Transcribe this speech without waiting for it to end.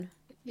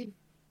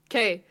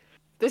Okay,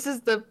 this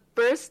is the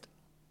first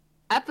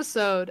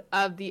episode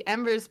of the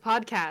Embers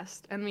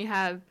Podcast, and we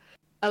have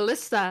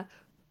Alissa,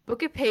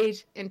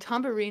 Paige, and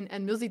Tambarine,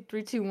 and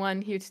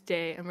Milzy321 here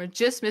today, and we're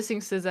just missing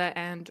SZA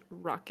and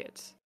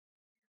Rocket.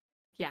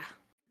 Yeah.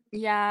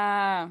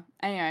 Yeah.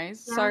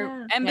 Anyways,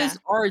 so Ember's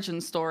origin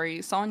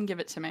story. Someone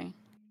give it to me.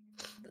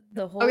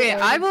 The whole origin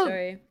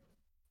story.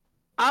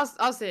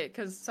 I'll say it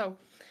because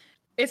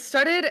it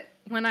started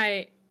when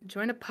I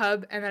joined a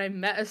pub and then I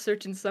met a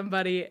certain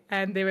somebody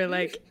and they were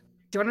like,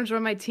 "Do you want to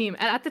join my team?"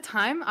 And at the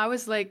time, I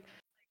was like,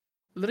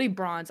 literally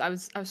bronze. I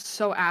was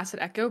so ass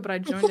at Echo, but I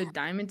joined a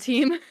diamond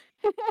team.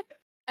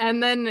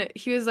 And then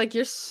he was like,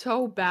 "You're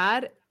so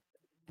bad,"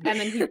 and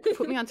then he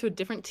put me onto a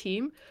different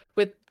team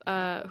with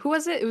who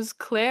was it? It was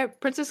Claire,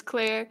 Princess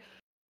Claire,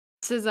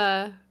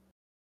 SZA,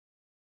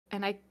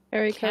 and I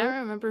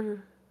can't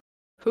remember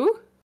who.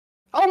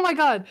 Oh my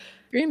god!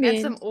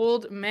 And some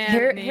old man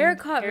named Harry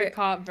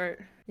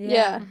Cotvert.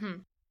 Yeah.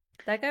 Mm-hmm.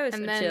 That guy was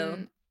chill.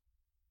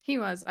 He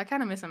was. I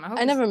kind of miss him.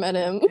 I never met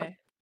him. Okay.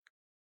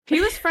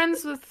 He was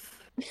friends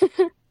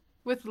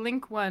with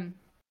Link 1,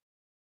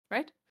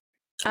 right?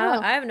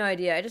 I have no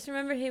idea. I just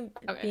remember him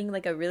being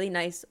like a really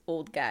nice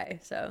old guy.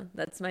 So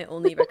that's my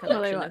only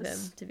recollection of him,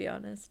 to be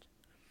honest.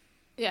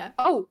 Yeah.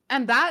 Oh,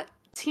 and that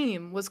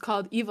team was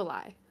called Evil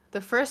Eye.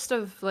 The first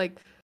of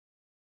like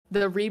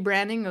the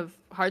rebranding of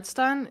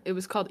Hearthstone, it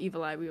was called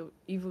Evil Eye.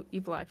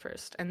 Evil Eye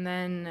first, and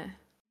then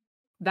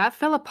that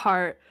fell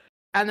apart.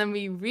 And then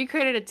we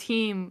recreated a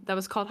team that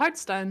was called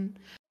Hearthstone,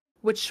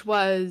 which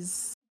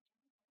was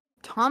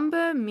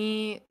Tomba,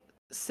 me,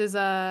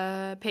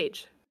 SZA,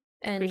 Paige,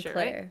 and sure,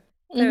 Claire. Right?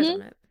 Claire was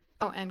on it.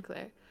 Oh, and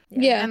Claire.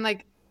 Yeah.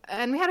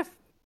 And we had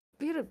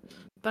a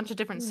bunch of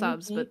different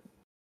subs, but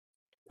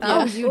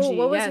UG.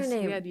 What was her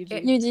name? We had UG.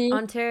 UG.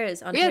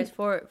 Antares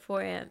 4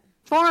 amp.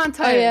 4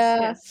 Antares. Oh, yeah.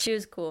 Yes. She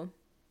was cool.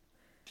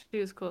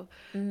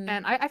 Mm-hmm.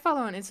 And I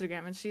follow her on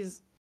Instagram, and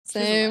she's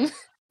same.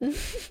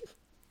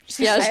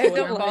 I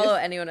don't follow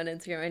anyone on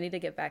Instagram. I need to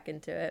get back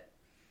into it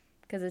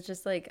because it's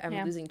just like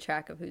I'm losing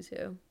track of who's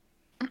who.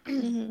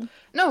 Mm-hmm.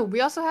 No,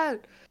 we also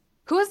had.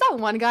 Who was that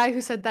one guy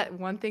who said that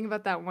one thing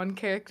about that one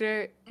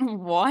character?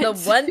 What? The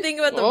one thing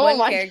about the one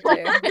character.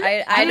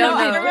 I don't know.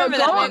 I remember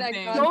that one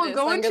thing.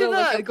 Go into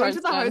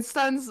the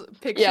Hearthstone's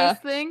pictures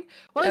thing.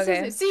 What is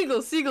his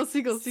name?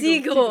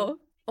 Seagull.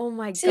 Oh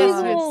my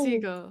god.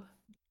 Seagull.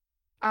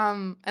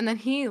 And then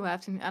he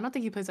left, and I don't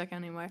think he plays that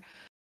anymore.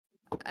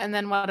 And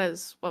then what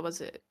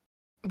was it?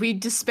 We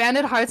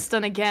disbanded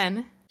Hearthstone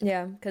again.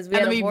 Yeah, because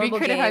we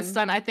recreated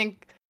Hearthstone. I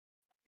think.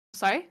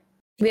 Sorry.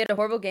 We had a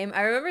horrible game.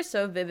 I remember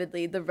so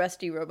vividly the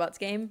Rusty Robots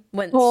game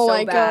went so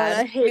bad.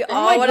 God, I hate we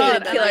all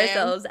wanted to kill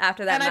ourselves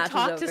after that match was over.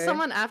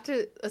 And I talked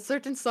to a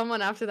certain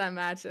someone after that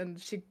match, and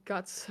she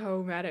got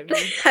so mad at me.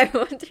 I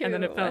wonder. And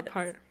then it fell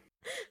apart.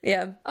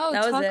 Yeah. Oh,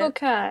 that was Taco it.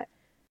 Cat.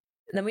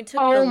 And then we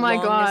took the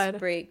longest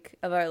break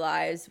of our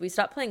lives. We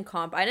stopped playing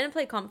comp. I didn't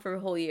play comp for a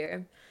whole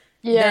year.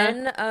 Yeah.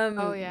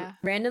 Then,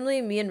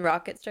 randomly, me and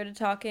Rocket started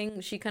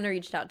talking. She kind of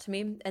reached out to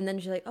me, and then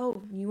she's like,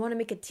 "Oh, you want to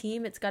make a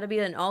team? It's got to be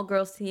an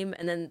all-girls team."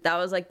 And then that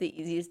was like the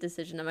easiest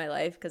decision of my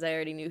life because I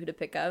already knew who to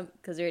pick up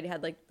because we already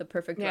had like the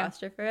perfect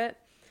roster for it.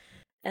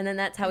 And then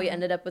that's how we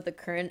ended up with the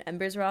current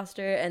Embers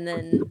roster. And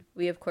then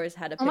we, of course,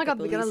 had to pick up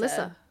we got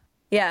Alissa.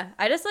 Yeah,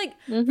 I just like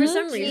for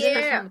some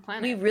reason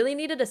we really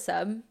needed a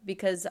sub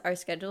because our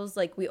schedules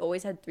we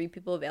always had 3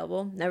 people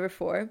available, never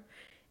 4.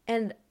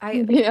 And for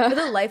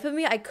the life of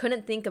me, I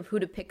couldn't think of who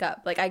to pick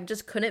up. I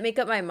just couldn't make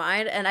up my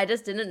mind, and I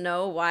just didn't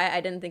know why I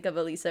didn't think of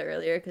Alissa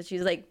earlier because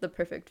she's the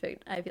perfect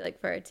fit, I feel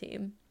for our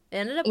team. It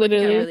ended up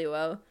working out really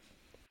well.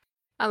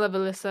 I love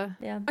Alissa.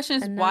 Yeah. The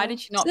question is, why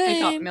did you not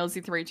pick up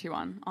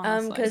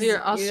Milzy321? Because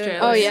you're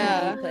Australian. Oh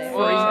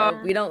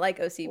yeah. We don't like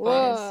OC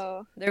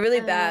players. They're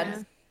really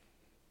bad.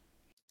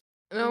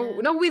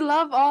 No, we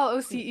love all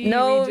OCE.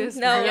 No, we just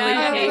really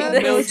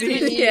hate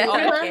Milzy.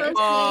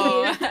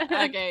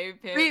 Okay.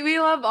 We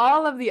love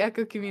all of the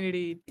Echo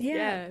community.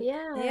 Yeah.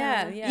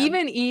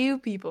 Even EU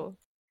people.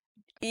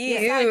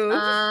 EU.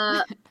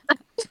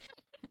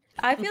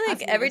 I feel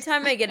like every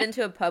time I get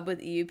into a pub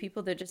with EU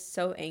people, they're just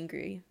so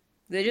angry.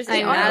 They're just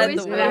mad at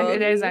the world.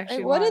 It is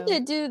actually what wild. did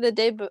they do the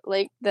day,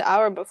 the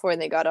hour before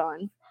they got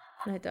on?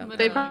 I don't know.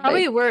 They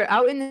probably were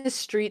out in the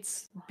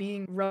streets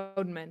being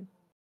roadmen.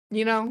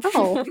 You know?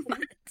 Oh.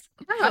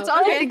 That's all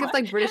I think of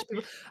British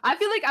people. I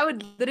feel like I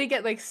would literally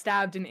get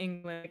stabbed in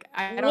England.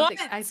 I don't think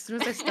as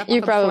soon as I step you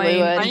off probably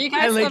plane, would. You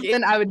guys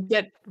then I would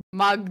get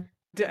mugged.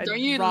 Don't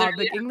you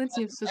robbed. England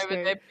seems so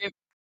scary.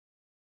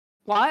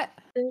 What?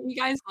 You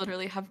guys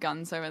literally have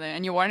guns over there,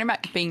 and you're worrying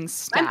about being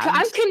stabbed.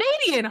 I'm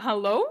Canadian.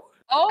 Hello.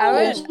 Oh, I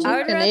would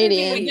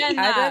Canadian.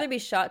 I'd rather be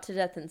shot to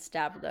death than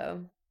stabbed,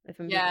 though. If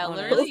I'm being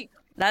honest. Literally.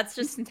 That's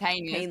just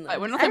instantaneous. painless.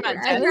 We're not talking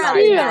about death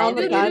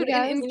In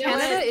guys.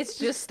 Canada, it's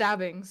just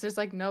stabbings. There's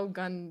no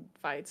gun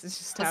fights. It's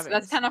just stabbings.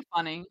 That's kind of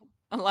funny.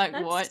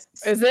 What?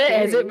 Is it?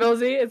 Is it,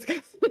 Milzy? It's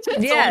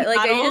yeah,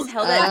 are you just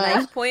held at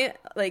knife point,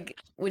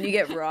 when you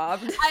get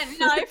robbed? At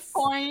knife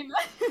point.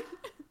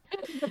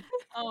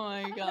 Oh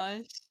my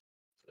gosh.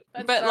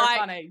 That's but so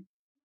funny.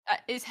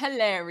 is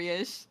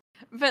hilarious.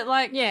 But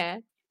like, Yeah.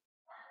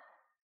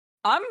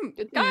 Good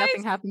thing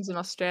nothing happens in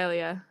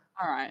Australia.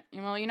 All right.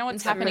 Well, you know what's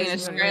It's happening in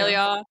crazy.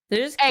 Australia?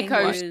 There's Echo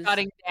kangaroos.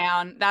 shutting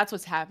down. That's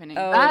what's happening.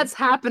 Oh. That's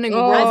happening.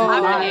 Oh,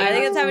 worldwide. I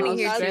think it's happening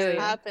here That's too.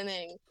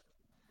 happening.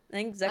 I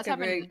think That's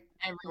happening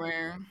Zuckerberg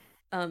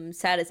everywhere.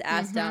 sat his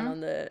ass down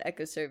on the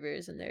Echo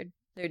servers, and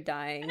they're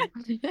dying.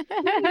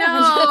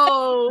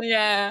 No.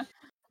 Yeah.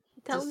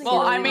 Tell me.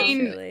 Well, I slowly but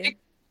mean, surely.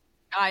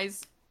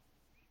 guys,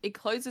 it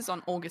closes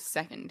on August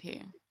 2nd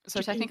here. So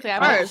technically, I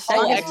First. have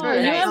a whole Oh, extra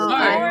first. day. Oh, No,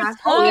 I August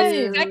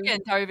have 2nd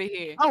over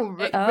here. Oh,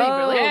 wait, Oh,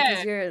 really? Yeah.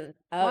 because you're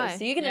Why?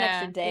 so you get an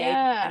extra day.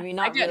 Yeah. I mean,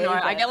 I not get really.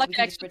 I but get like we an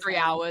can just extra 3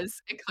 pretend.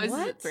 hours. It closes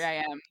What? at 3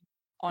 a.m.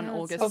 on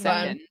Oh, that's August so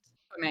fun. 2nd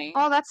for me.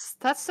 Oh,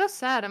 that's so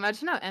sad.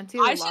 Imagine how empty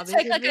the I should lobbies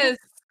take would like be. a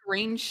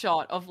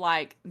screenshot of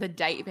like the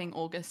date being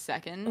August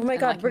 2nd. Oh my and,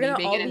 god, like, we're me gonna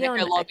being all in be an on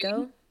Echo lobby.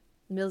 Echo.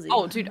 Millsy.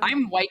 Oh, dude,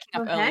 I'm waking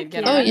up Oh, early to heck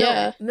get yeah. on Oh, Echo.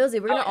 yeah.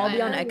 Millsy, we're gonna Oh, all be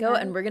on yeah. Echo,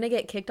 and we're gonna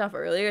get kicked off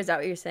earlier. Is that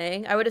what you're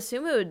saying? I would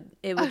assume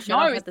it would shut No,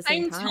 off at it's the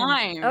same time.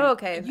 time. Oh,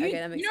 okay. You, okay,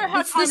 that makes you know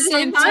sense. how It's the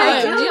time same zones time. I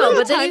work. do You know, know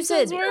but then time you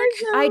said zones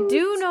work? I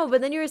do know,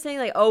 but then you were saying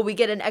like, oh, we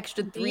get an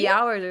extra 3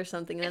 hours or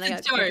something, and then I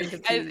It's got a fucking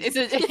joke. confused. It's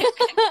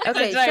a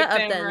Okay, joke, shut up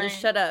then. Tambarine. Just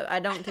shut up.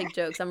 I don't take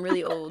jokes. I'm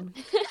really old.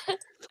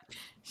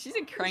 She's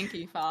a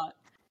cranky fart.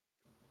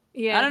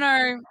 Yeah. I don't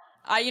know.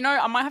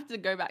 I might have to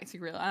go back to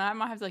Gorilla. I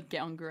might have to like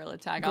get on Gorilla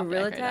Tag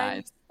Gorilla after Echo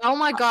Tag? dies. Oh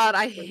my god,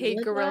 I hate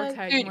Gorilla Gorilla Tag?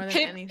 Tag Dude, more than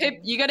Pip,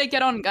 anything. you gotta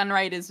get on Gun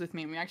Raiders with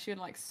me. We actually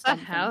gotta like What the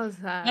stomp hell them. is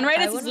that? Gun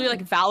Raiders I is literally wanna-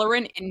 like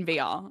Valorant in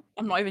VR.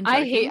 I'm not even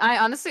joking. I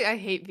honestly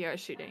hate VR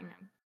shooting.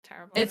 I'm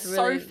terrible. It's It's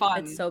so really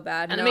fun. It's so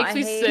bad. And it No, makes I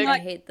me hate, sick. I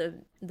hate the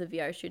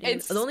VR shooting.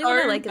 It's The only one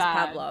I so like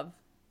bad. is Pavlov.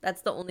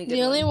 That's the only good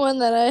The only one. one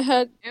that I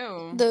had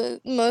Ew.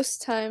 the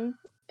most time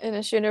in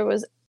a shooter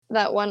was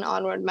that one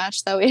Onward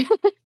match that we had.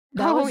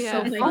 That was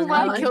yeah. so Oh fun.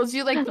 my, though. it kills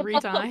you like 3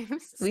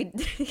 times. We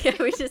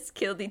just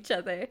killed each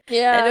other.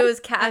 Yeah. And it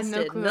was I had no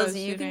casted. clue I was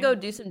Millsy, you can shooting. go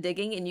do some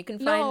digging and you can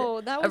find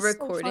No, that a was so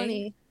recording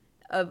funny.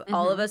 of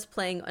all of us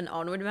playing an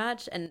Onward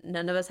match and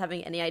none of us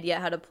having any idea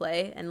how to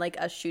play and like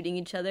us shooting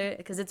each other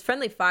because it's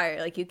friendly fire.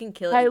 Like you can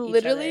kill I each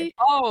literally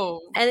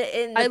Oh. other.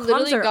 And I the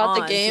literally comms are got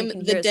the on, so you game can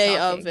the hear us day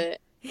talking. of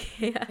it.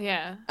 Yeah.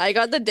 Yeah. I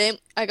got the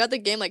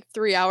game like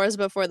 3 hours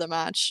before the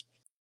match.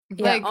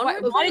 Yeah, Like,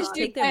 Onward why players did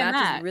you take their play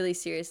matches that? really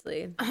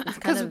seriously. It's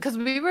kind of Because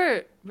we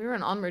were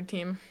an Onward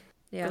team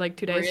yeah. for like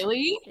 2 days.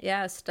 Really?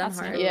 yeah, stun That's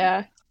hard. new.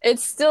 Yeah.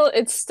 It's still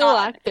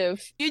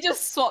active. You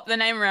just swapped the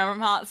name around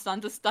from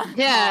Heartstun to Stun.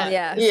 Yeah. Heart.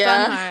 Yeah.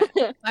 Yeah.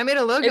 Stunheart. I made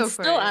a logo It's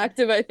for still it.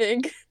 active, I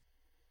think.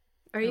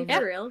 Are you Yeah.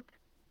 for real?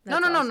 No,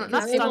 That's not awesome.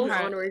 Not able to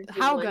Stunheart. Onward do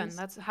Howgun. ones.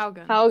 That's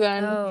Howgun.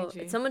 Howgun. Oh,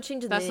 Yuji. someone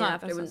changed the That's name not-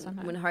 after that's not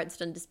Stunheart. when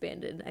Hearthstone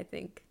disbanded, I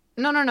think.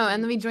 No. And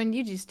then we joined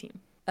Yuji's team.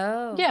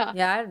 Oh. Yeah.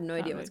 Yeah, I have no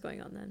idea Probably. what's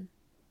going on then.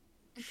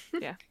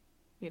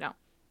 You know.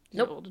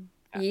 Nope. You're old.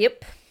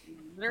 Yep.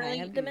 Literally, I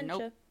have dementia.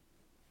 Nope.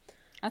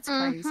 That's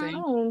Mhm. crazy.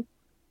 Oh.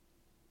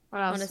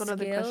 What On else? a What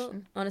other scale,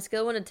 question? on a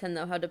scale 1 to 10,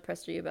 though, how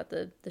depressed are you about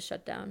the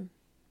shutdown?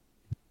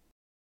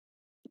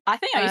 I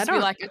think I I used to be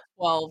don't- like a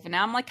 12.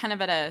 Now I'm like kind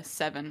of at a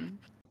 7.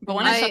 But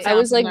when I- I shut I down,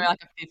 was, I'm like-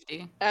 like a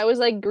 50. I was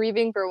like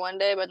grieving for one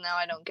day, but now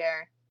I don't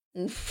care.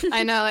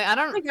 I know, like I Oh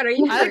my don't. god, are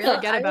you for I real?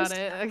 forget I about was-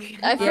 it. Like,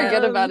 I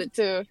forget Yeah. about it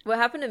too. What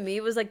happened to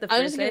me was like the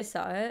I'm first just day I gonna-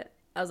 saw it,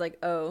 I was like,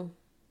 oh,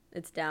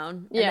 it's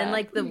down. And Yeah. then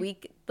like the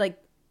week, like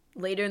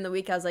later in the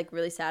week, I was like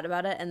really sad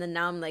about it. And then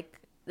now I'm like,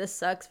 this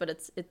sucks, but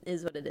it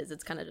is what it is.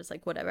 It's kind of just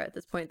like whatever at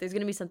this point. There's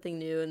gonna be something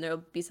new, and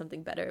there'll be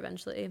something better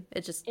eventually.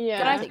 It's just Yeah.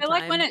 But gonna I take feel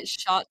like when time. it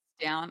shuts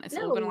down, it's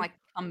all gonna No. like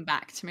come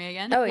back to me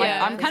again. Oh, Like,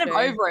 yeah, I'm for kind sure.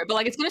 of over it, but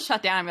like it's gonna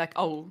shut down and be like,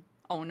 oh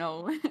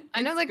no.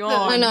 I know, It's like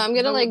gone. I know, I'm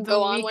gonna the- like the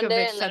go on week one of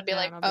day it and then shut be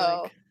like, down,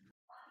 I'll be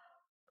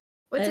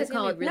What's It's it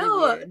gonna called? be really No,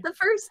 weird.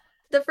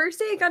 the first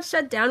day it got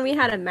shut down, we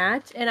had a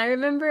match, and I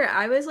remember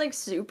I was like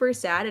super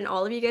sad, and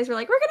all of you guys were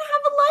like, "We're gonna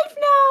have a life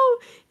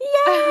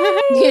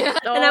now, yay!" Yeah.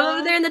 And I'm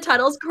over there in the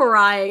tunnels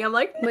crying. I'm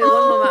like, Wait, one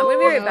moment. I'm gonna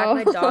be right back. No.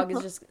 My dog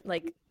is just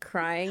like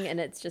crying, and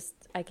it's just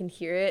I can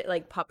hear it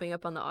like popping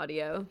up on the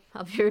audio.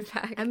 I'll be right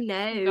back. I'm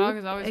no. Dog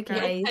is always Okay.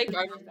 crying. It'll take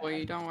over for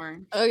you, don't worry.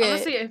 Okay.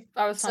 Honestly, if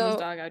I was Thomas' So-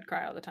 dog, I'd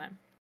cry all the time.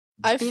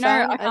 I You know,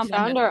 I found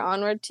can't blame our you.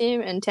 Onward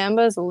team, and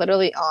Tamba is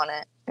literally on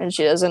it, and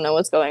she doesn't know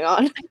what's going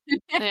on.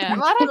 Yeah,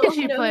 well, I don't think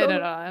she No. played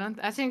at all.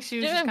 I think she She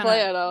was just didn't kind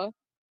play of. at all.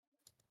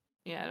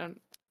 Yeah,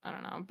 I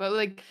don't know. But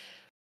like,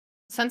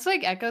 since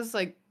like Echoes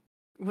like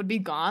would be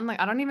gone, like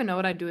I don't even know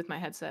what I'd do with my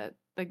headset.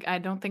 Like I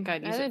don't think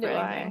I'd use Neither it for do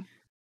I. anything.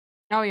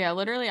 Oh yeah,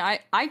 literally, I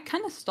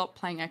kind of stopped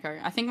playing Echo.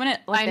 I think when it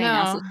like I they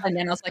announced it, know. and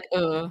then I was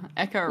like,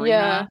 Echo Arena.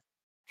 Yeah.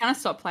 Kind of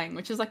stopped playing,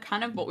 which is like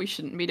kind of what we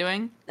shouldn't be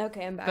doing.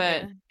 Okay, I'm back.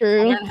 But I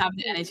True. don't have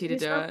the energy to You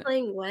do stopped it.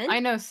 playing when? I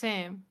know,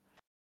 same.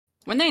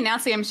 When they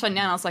announced the game shutting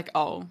down, I was like,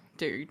 oh,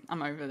 dude,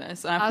 I'm over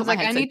this. And I put was my like,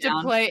 I headset need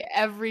down. to play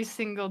every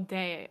single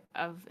day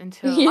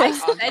until Yeah. I like,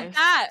 said August.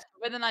 that,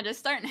 but then I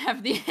just don't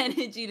have the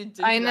energy to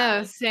do I know, that.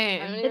 I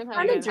same. don't It's even have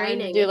kind the of time to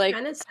draining. do, It's like,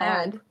 kind of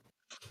sad.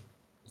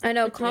 I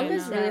know It's Conga really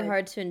is really sad.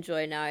 hard to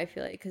enjoy now. I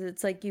feel like because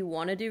it's like you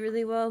want to do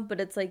really well, but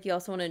it's like you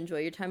also want to enjoy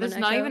your time. There's on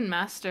not Echo. even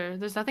master.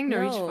 There's nothing to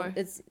reach for.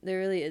 There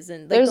really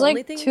isn't. Like, There's the only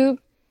like thing...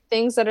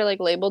 things that are like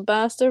labeled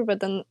master,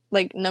 but then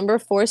like number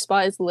 4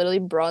 spot is literally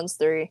bronze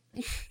 3.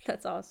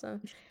 That's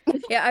awesome.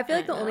 Yeah, I feel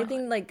like the only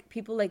thing like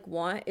people like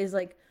want is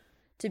like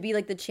to be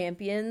like the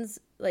champions,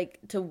 like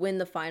to win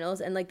the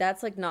finals, and like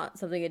that's like not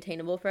something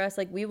attainable for us.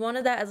 Like we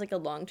wanted that as like a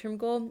long-term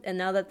goal, and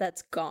now that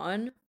that's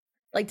gone,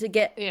 like to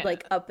get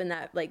like up in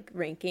that like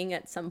ranking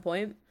at some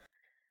point,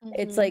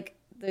 it's like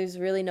there's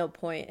really no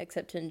point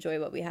except to enjoy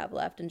what we have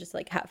left and just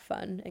like have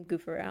fun and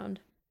goof around.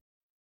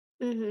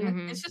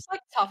 It's just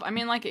like tough. I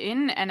mean, like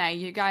in NA,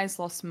 you guys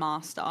lost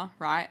master,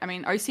 right? I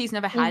mean, OC's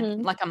never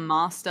had like a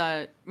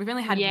master. We've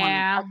only had one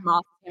like,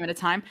 master team at a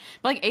time.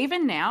 But like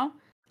even now,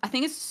 I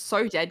think it's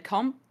so dead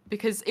comp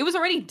because it was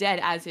already dead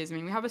as is. I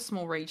mean, we have a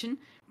small region,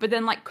 but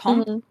then like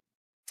comp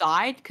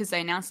died because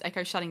they announced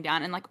Echo shutting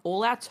down, and like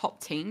all our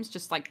top teams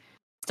just like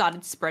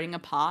started spreading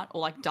apart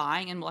or like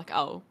dying, and we're like,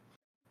 oh.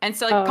 And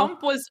so like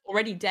comp was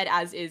already dead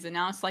as is, and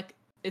now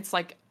it's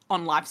like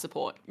on life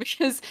support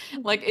because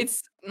like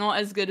it's not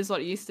as good as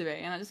what it used to be,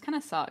 and it just kind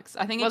of sucks.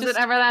 I think was it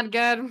ever that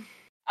good?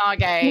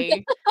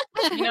 Okay,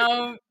 you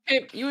know,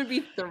 Pip, you would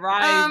be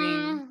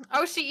thriving.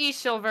 OCE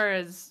Silver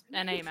is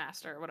NA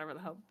Master, whatever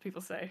the hell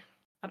people say.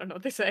 I don't know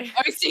what they say.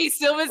 OCE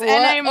Silver's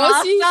NA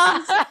Master,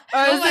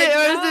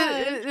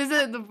 is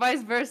it the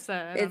vice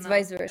versa? It's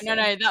vice versa. No,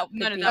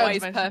 that way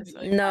is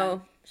perfect.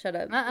 No, shut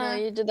up. No,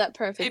 you did that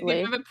perfectly.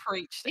 Pip, you never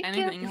preached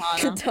anything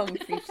harder. Don't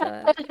preach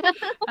that.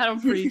 I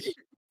don't preach.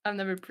 I've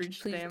never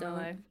preached a day in my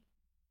life.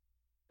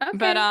 Okay.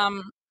 But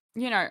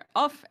you know,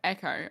 off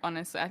Echo,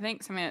 honestly, I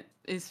think something that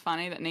is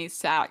funny that needs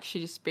to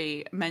actually just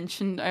be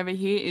mentioned over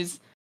here is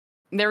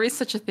there is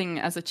such a thing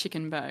as a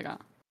chicken burger.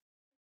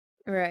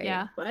 Right.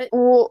 Yeah. What?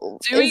 Well,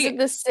 is it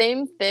the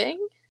same thing?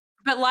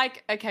 But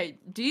like, okay,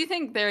 do you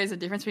think there is a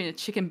difference between a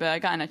chicken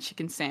burger and a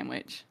chicken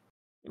sandwich?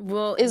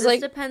 Well, this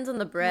like depends on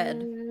the bread.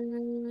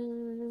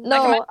 No,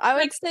 like, I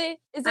would say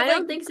is it I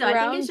don't think so. I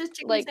think it's just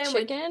chicken like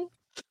sandwich. Chicken.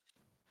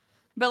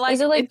 But like,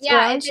 is it like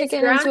ground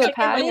chicken into a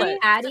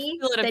patty?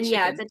 Then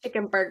yeah, it's a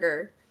chicken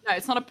burger. No,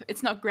 it's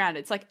not ground.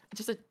 It's like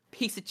just a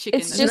piece of chicken.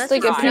 It's just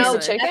like a piece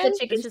of chicken. That's a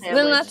chicken sandwich.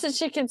 Then that's a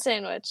chicken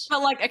sandwich.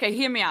 But like, okay,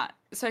 hear me out.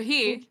 So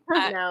here,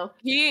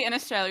 here in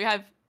Australia, we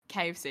have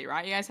KFC,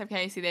 right? You guys have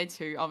KFC there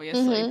too,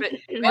 obviously.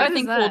 But what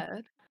is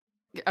that?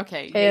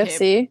 Okay,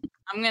 KFC.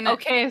 I'm gonna.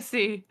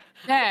 KFC.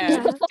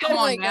 Yeah, come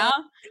on now.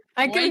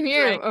 I can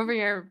hear over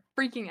your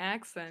freaking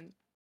accent.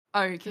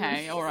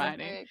 Okay,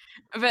 alrighty.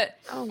 But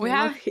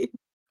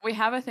we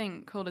have a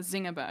thing called a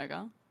zinger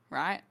burger,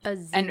 right? A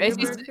zinger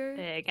burger?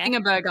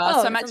 Zinger burger.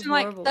 So imagine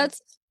like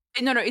that's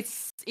no, it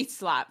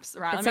slaps,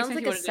 right? It sounds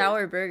like a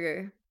sour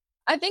burger.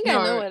 I think I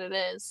know what it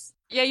is.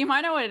 Yeah, you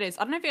might know what it is.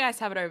 I don't know if you guys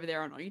have it over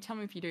there or not. You tell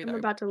me if you do. I'm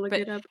about to look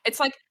it up. It's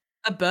like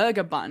a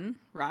burger bun,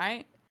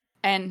 right?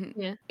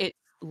 And it's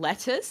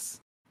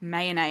lettuce,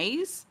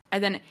 mayonnaise,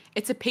 and then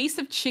it's a piece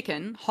of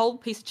chicken, whole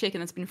piece of chicken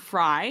that's been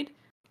fried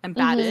and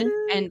battered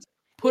and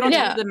put on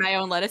top of the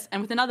mayo and lettuce,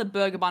 and with another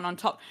burger bun on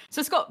top.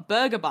 So it's got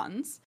burger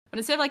buns, but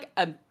instead of like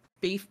a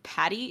beef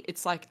patty,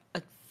 it's like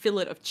a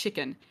fillet of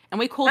chicken, and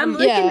we call them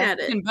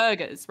chicken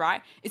burgers,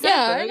 right? Is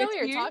that a burger I know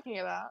what you're talking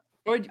about.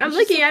 I'm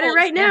looking at it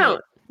right now.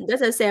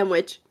 That's a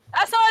sandwich.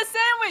 That's not a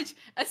sandwich.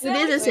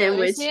 It is a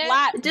sandwich.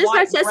 It just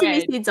has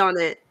sesame seeds on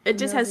it. It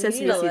just has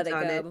sesame seeds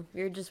on it.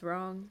 You're just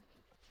wrong.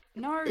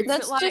 No,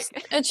 that's just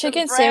a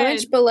chicken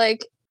sandwich, but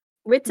like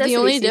the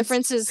only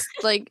difference is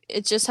like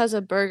it just has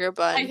a burger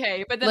bun.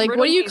 Okay, but then like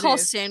what do you call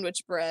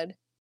sandwich bread?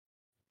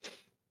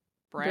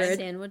 Bread?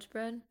 Sandwich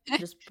bread?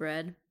 Just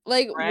bread.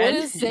 Like what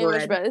is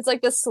sandwich bread? It's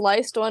like the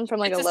sliced one from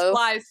like a loaf.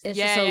 It's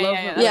just a loaf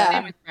of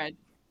sandwich bread.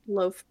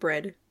 Loaf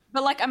bread.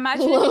 But like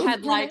imagine if you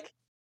had like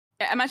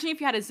imagine if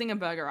you had a zinger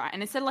burger, right?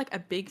 And instead of like a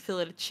big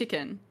fillet of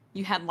chicken,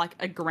 you had like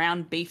a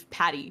ground beef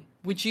patty.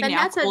 Would you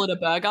now call it a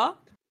burger?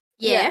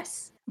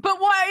 Yes. But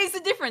what is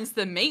the difference?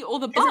 The meat or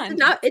the bun?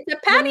 It's a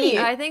patty.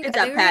 I think it's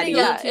a patty.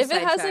 Yeah, if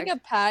it has like a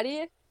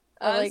patty,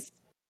 like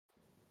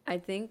I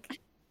think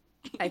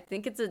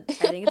it's a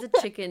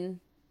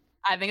chicken.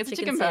 I think it's a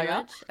chicken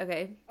burger.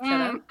 Okay,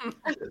 shut up.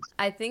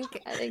 I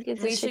think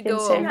it's we should go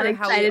over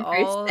how we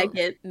all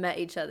met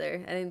each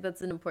other. I think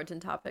that's an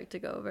important topic to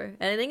go over.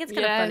 And I think it's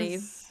kind of funny.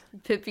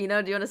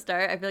 Pipino, do you want to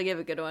start? I feel like you have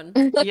a good one.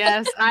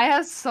 Yes, I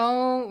have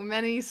so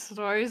many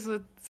stories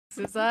with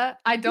SZA.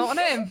 I don't want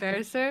to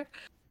embarrass her,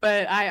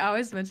 but I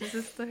always mention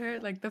this to her.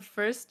 Like the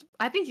first,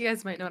 I think you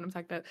guys might know what I'm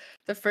talking about.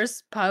 The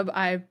first pub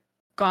I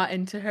got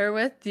into her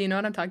with. Do you know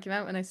what I'm talking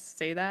about when I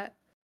say that?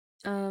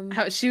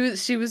 How she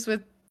was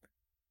with.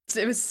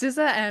 It was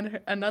SZA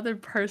and another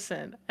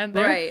person, and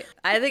right.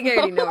 I think I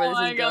already know where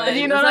this is going.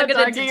 You know what I'm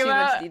talking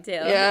about? Too much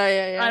detail.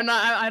 Yeah.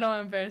 I don't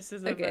embarrass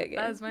SZA. Okay.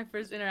 That was my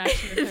first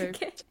interaction with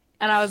her,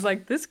 and I was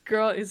like, "This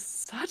girl is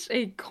such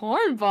a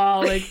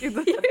cornball." Like,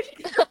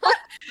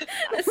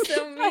 that's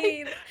so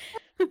mean.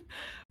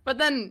 But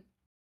then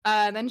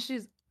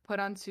she's put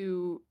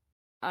onto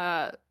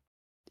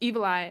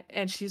Evil Eye,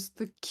 and she's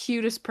the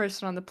cutest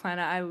person on the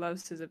planet. I love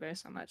SZA very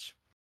so much.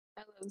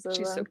 I love SZA.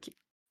 She's so cute.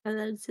 I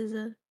love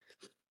SZA.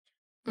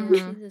 She's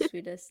the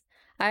sweetest.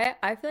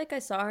 I feel like I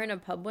saw her in a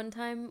pub one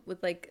time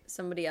with like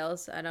somebody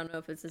else. I don't know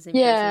if it's the same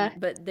person,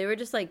 but they were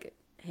just like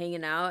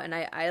hanging out, and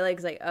I like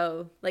was like,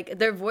 oh, like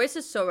their voice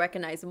is so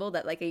recognizable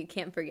that like you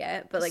can't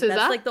forget. But like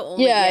that's like the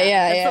only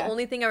the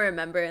only thing I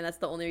remember, and that's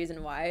the only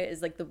reason why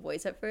is like the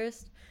voice at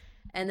first.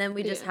 And then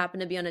we just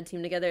happened to be on a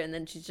team together, and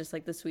then she's just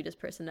like the sweetest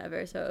person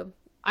ever. So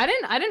I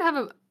didn't have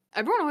a.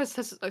 Everyone always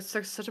has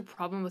such a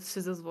problem with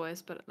SZA's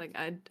voice, but like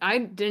I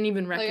didn't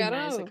even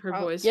recognize like her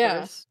voice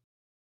first.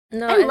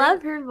 No, I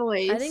love her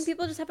voice. I think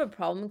people just have a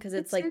problem because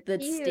it's like so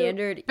the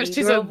standard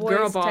e-girl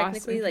voice,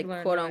 technically, like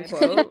quote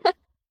unquote,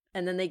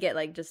 and then they get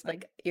like just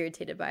like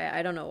irritated by it.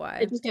 I don't know why.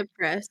 They just get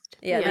pressed.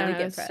 Yeah, they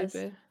get pressed.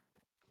 Stupid.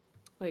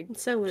 Like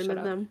it's so weird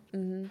of them.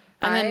 Mm-hmm.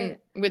 And then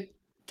with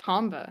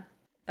Tamba.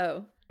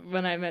 Oh,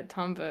 when I met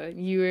Tamba,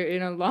 you were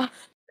in a lobby.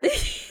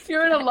 You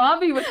were in a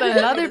lobby with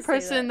another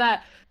person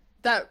that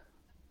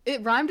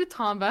it rhymed with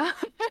Tamba.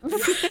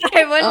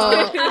 I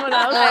wonder.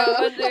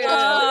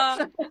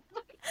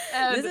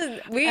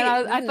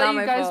 I thought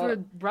you guys were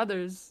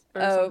brothers.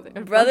 Or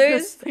something.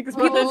 Brothers?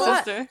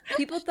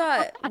 People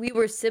thought we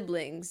were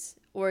siblings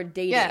or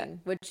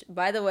dating, which,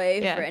 by the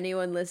way, for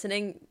anyone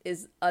listening,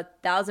 is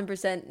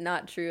 1,000%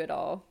 not true at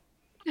all.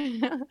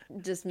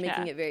 Just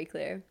making it very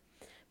clear.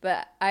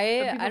 But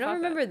I don't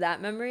remember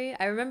that memory.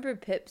 I remember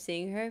Pip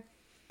seeing her,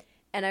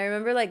 and I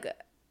remember like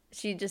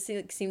she just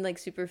seemed like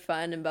super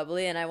fun and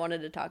bubbly, and I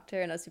wanted to talk to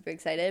her, and I was super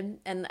excited.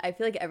 And I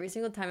feel like every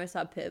single time I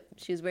saw Pip,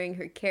 she was wearing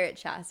her carrot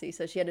chassis,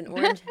 so she had an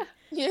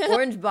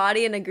orange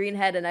body and a green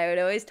head, and I would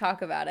always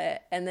talk about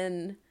it. And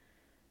then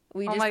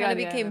we just kind of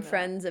became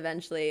friends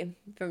eventually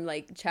from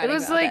like chatting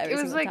about it every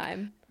single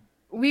time.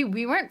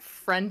 We weren't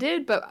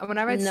friended, but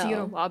whenever I'd see you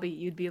in a lobby,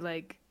 you'd be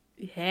like,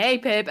 "Hey,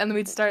 Pip," and then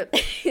we'd start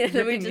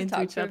ripping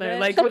into each other.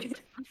 Like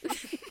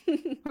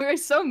we were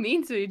so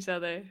mean to each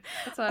other.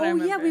 That's what I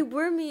remember. Oh yeah, we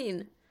were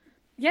mean.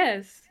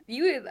 Yes,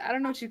 I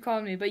don't know what you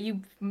called me, but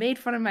you made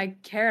fun of my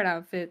carrot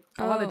outfit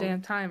all the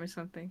damn time or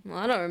something. Well,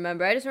 I don't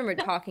remember. I just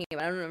remember talking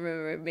about it. I don't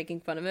remember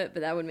making fun of it, but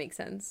that would make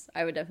sense.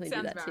 I would definitely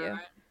do that to you. Right.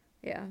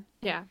 Yeah.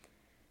 Yeah.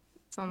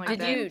 Something like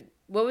that.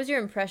 What was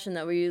your impression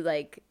though? Were you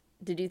like,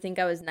 did you think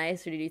I was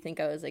nice, or did you think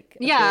I was like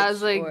I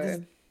was like,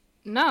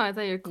 no, I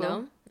thought you were cool.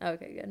 No? Oh,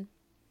 okay, good.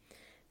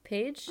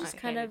 Paige just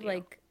kind of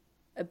like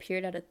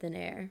appeared out of thin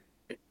air.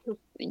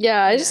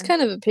 Yeah, I just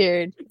kind of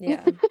appeared.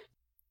 Yeah.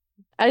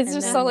 I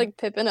just saw like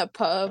Pip in a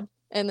pub,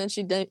 and then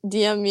she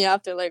DM'd me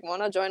after like,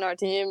 "Wanna join our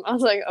team?" I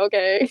was like,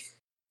 "Okay."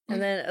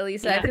 And then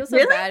Alisa, I feel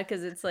so bad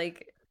because it's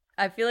like,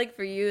 I feel like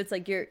for you, it's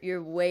like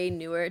you're way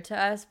newer to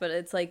us, but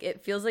it's like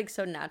it feels like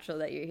so natural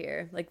that you're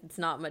here. Like it's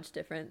not much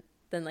different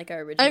than like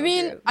our original. I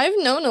mean, group. I've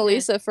known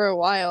Alisa for a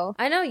while.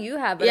 I know you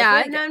have, but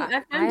I've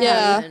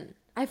known.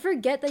 I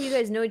forget that you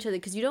guys know each other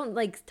because you don't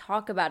like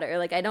talk about it, or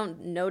like I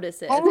don't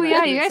notice it. Oh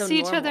yeah, you guys see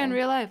each other in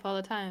real life all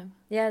the time.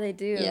 Yeah, they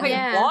do. Yeah.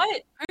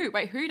 Wait, what?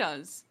 Wait, who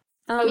does?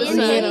 Me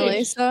and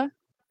Alisa.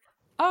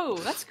 Oh,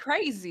 that's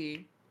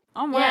crazy.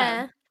 Oh my.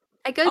 Yeah.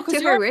 I go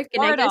to her work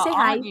and I go say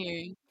hi.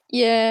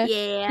 Yeah.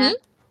 Yeah.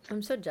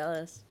 I'm so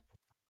jealous.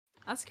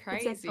 That's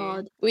crazy.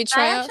 We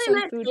try out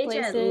some food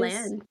places. At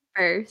Land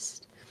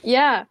first.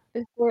 Yeah.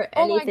 Before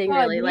anything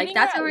really. Like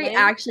that's where we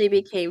actually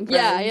became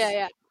friends.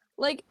 Yeah.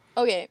 Like,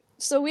 okay,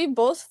 so we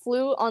both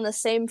flew on the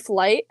same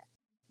flight,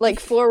 like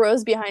 4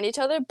 rows behind each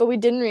other, but we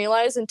didn't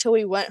realize until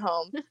we went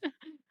home.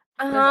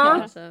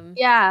 Awesome.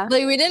 Yeah.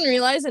 Like we didn't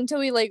realize until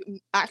we like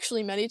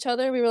actually met each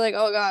other. We were like,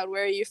 "Oh God,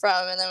 where are you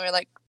from?" And then we were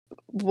like,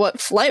 "What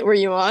flight were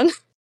you on?"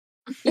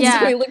 Yeah.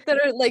 So we looked at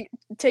our like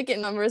ticket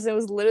numbers, and it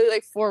was literally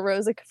like 4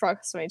 rows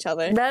across from each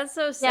other. That's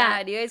so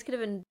sad. You guys could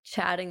have been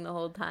chatting the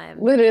whole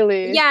time.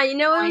 Literally. Yeah, you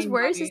know what was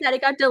worse is that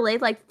it got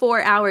delayed like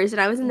 4 hours,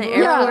 and I was in the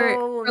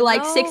airport for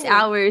like 6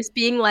 hours,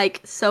 being like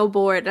so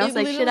bored. And I was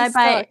like,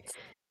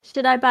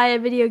 should I buy a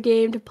video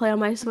game to play on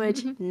my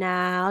Switch?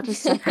 Nah, I'll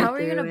just how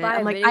are you gonna buy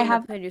a video game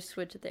to play on your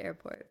Switch at the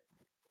airport?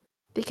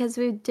 Because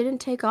we didn't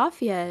take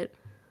off yet.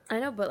 I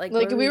know, but like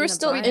we were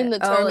still in the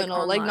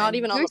terminal, like not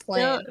even on the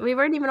plane. We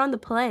weren't even on the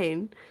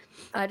plane.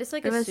 I just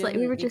like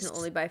assume you can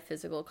only buy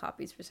physical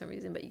copies for some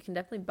reason, but you can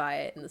definitely buy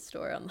it in the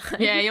store online.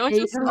 Yeah, you're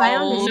just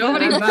old.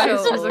 Nobody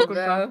buys physical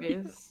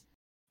copies.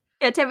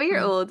 Yeah, Tara, you're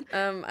old.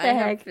 I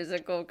have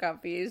physical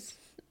copies.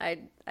 I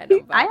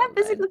don't buy I have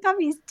physical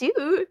copies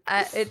too.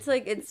 It's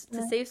like it's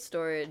to save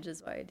storage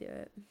is why I do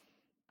it.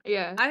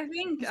 Yeah, I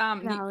think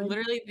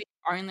literally the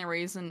only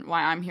reason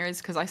why I'm here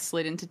is because I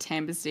slid into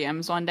Tamba's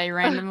DMs one day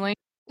randomly.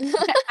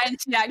 And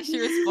she actually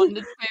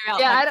responded to me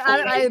about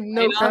I had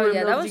no clue.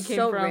 Yeah, that was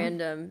so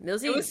random. It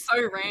was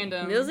so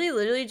random. Millsy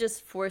literally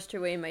just forced her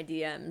way in my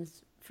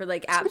DMs for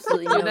like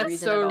absolutely no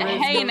reason at all.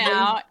 Hey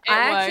now, I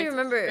actually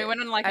remember. We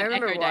went on like I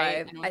remember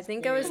why. Date, I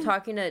think I was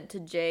talking to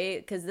Jay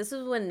because this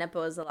was when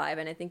Nepo was alive,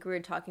 and I think we were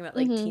talking about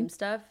like team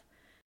stuff.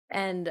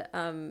 And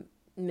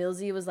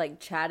Millsy was like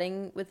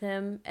chatting with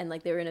him and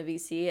like they were in a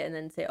VC and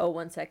then say, oh,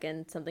 1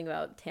 second, something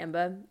about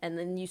Tamba, and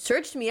then you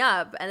searched me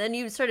up and then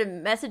you started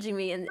messaging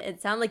me and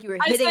it sounded like you were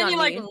hitting on me. I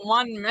sent you like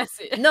one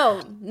message.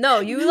 No,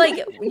 you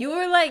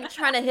were like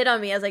trying to hit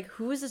on me. I was like,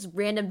 who is this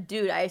random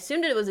dude? I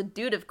assumed it was a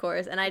dude, of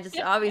course, and I just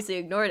obviously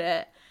ignored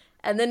it.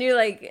 And then you're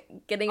like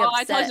getting upset.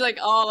 I told you like,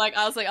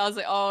 I was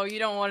like, oh, you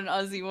don't want an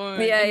Aussie woman.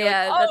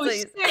 Yeah. Like, oh,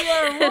 shit,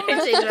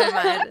 it changed my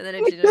mind, and then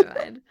it changed my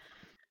mind.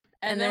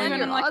 And then we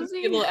went on like a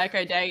cute little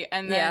echo date,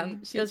 and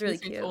then she was really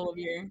cute. To all of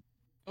you.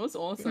 It was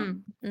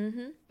awesome.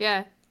 Mm-hmm.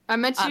 Yeah, I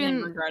met you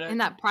in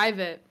that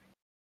private.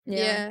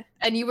 Yeah.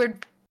 And you were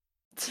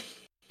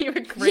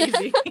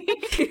crazy.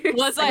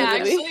 Was I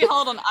actually?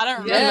 Hold on, I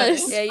don't remember.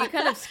 Yes. Yeah, you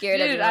kind of scared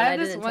everyone. I have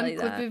this one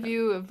clip of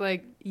you of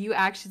like you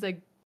actually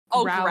like.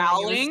 Oh,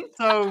 growling?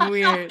 So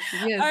weird.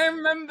 Yes. I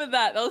remember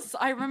that.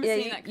 I remember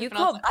seeing that. You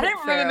called I don't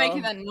remember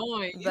making that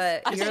noise.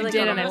 But you're like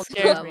on a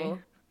scared me.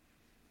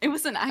 It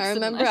was an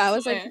accident. I remember I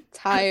was like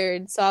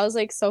tired, so I was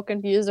like so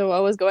confused of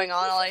what was going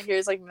on. All I hear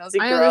is like Millsy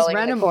growling. This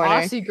random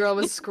Aussie girl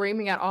was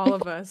screaming at all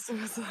of us. It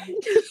was like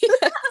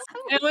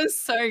it was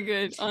so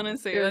good,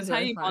 honestly. It was how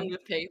you bond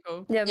with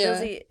people. Yeah,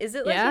 Millsy, is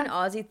it like an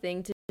Aussie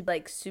thing to be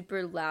like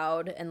super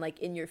loud and like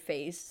in your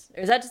face?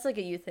 Or is that just like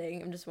a you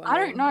thing? I'm just wondering.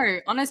 I don't know.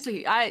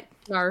 Honestly,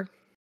 No.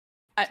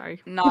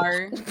 Sorry.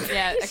 No.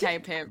 Yeah, okay,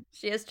 Pip.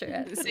 She is true.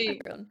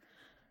 See,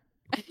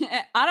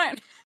 I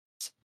don't.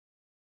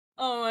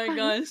 Oh my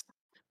gosh.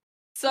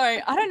 So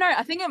I don't know.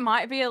 I think it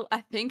might be.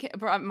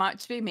 It might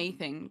just be a me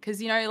thing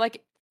because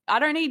like I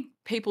don't need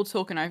people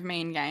talking over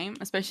me in game,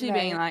 especially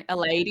being like a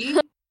lady.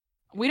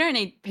 We don't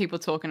need people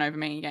talking over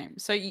me in game.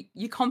 So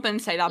you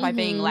compensate that by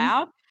being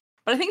loud,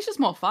 but I think it's just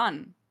more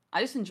fun.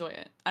 I just enjoy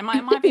it. It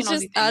might be an Aussie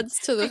thing. Adds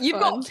to the You've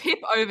fun. got Pip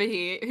over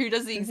here who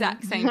does the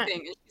exact same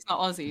thing. She's not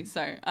Aussie,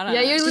 so I don't know.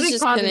 Yeah, you're literally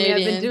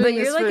Canadian. But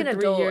you're like an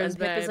adult and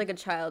Pip is like a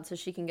child, so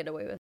she can get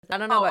away with it. I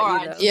don't know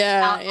about you though.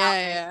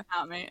 Yeah.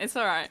 Out me. It's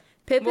all right.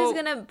 Pip is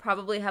gonna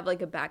probably have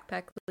like a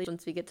backpack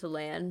once we get to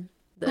land.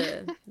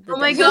 The oh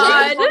my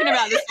god! We've talking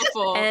about this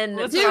before. And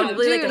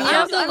probably like I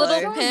have the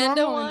little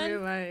panda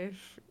one.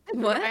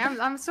 What?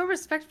 I'm so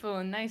respectful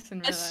and nice in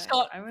real life.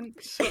 I wouldn't.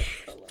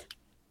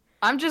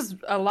 I'm just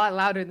a lot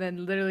louder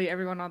than literally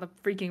everyone on the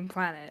freaking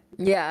planet.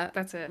 Yeah,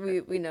 that's it.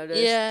 We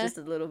noticed just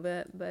a little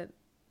bit, but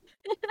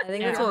I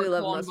think that's what we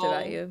love most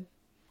about you.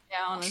 Yeah,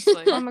 honestly,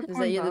 is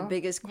that you're the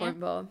biggest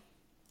cornball.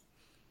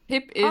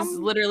 Pip is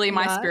literally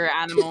my spirit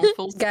animal.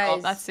 Full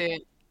stop. That's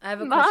it. I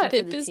have a question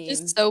Pip for the is team.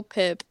 just so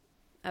Pip.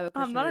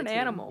 I'm not an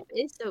animal.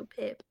 It's so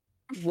Pip.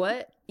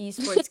 What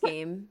esports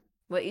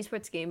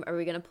game are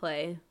we gonna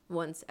play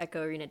once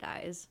Echo Arena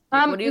dies?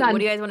 Like, what do you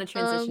guys want to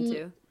transition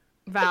to?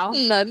 Val?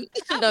 None.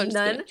 No,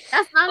 none.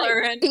 That's not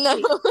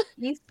no.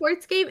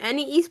 Esports game.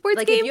 Any esports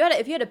like game.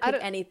 If you had to pick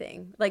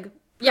anything, like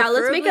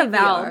let's make a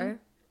Val. VR,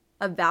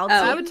 a Val team.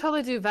 team. I would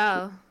totally do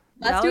Val.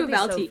 Let's do a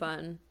Val So team.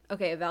 fun.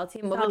 Okay, a Val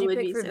team. What would you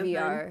pick for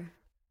VR? Fun.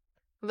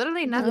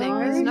 Literally nothing.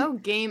 There's no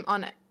game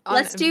on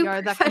Let's do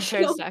VR that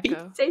compares to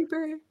Echo.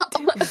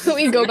 Can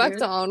we go back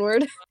to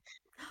Onward?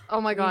 Oh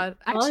my god.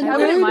 Actually, I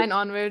wouldn't mind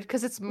Onward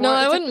because it's more. No,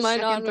 I wouldn't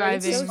mind Onward.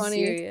 Driving. It's so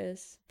funny.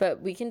 Serious.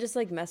 But we can just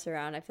like mess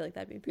around. I feel like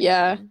that'd be pretty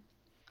fun.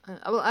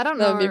 Well, I don't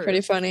know. That would be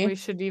pretty funny. We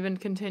should even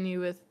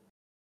continue with.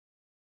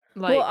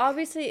 Well,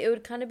 obviously, it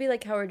would kind of be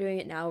like how we're doing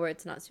it now, where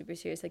it's not super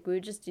serious. Like we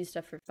would just do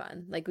stuff for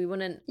fun. Like we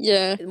wouldn't.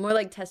 Yeah. More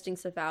like testing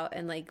stuff out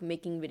and like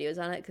making videos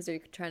on it because they're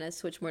trying to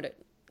switch more to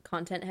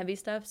content heavy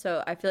stuff.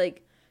 So I feel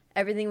like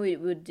everything we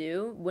would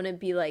do wouldn't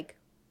be like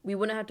we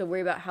wouldn't have to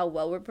worry about how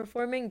well we're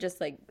performing,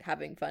 just like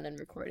having fun and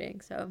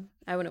recording. So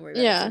I wouldn't worry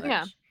about it too much.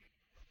 Yeah.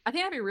 I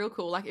think that'd be real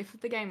cool. Like if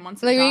the game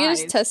once like it dies, we can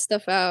just test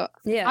stuff out.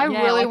 Yeah, I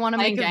really want to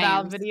make a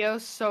Val video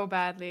so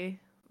badly.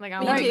 Like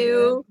I Me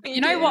too. You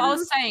know what I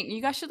was saying?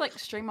 You guys should like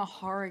stream a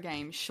horror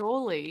game,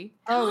 surely.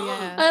 Oh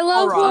yeah. I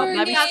love horror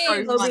games.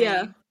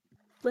 Phasmophobia.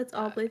 Let's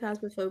all play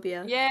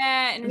Phasmophobia.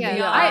 Yeah, and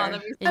VR.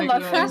 I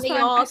love Fast.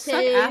 I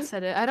suck ass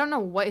at it. I don't know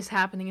what is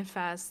happening in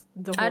Fast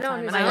the whole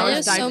time. And I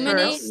always die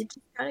first. You just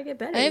gotta get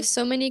better. I have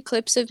so many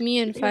clips of me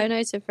in Five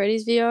Nights at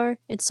Freddy's VR.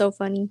 It's so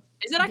funny.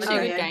 Is it actually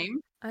a good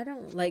game? I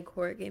don't like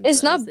horror games.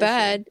 It's not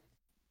bad.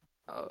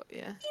 Oh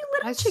yeah.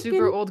 I have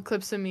super old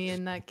clips of me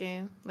in that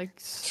game. Like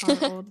so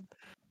old.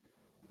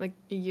 Like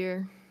a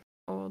year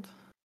old.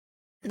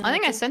 I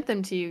think I sent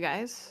them to you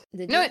guys.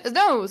 Did no, you?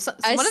 no.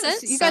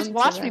 You guys some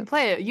watched to me them.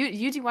 play it.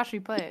 You do watch me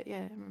play it. Yeah,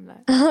 I remember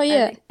that. Oh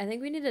yeah. I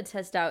think we need to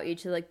test out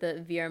each of like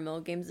the VR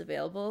mill games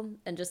available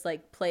and just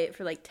like play it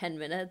for like 10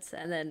 minutes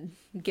and then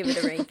give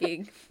it a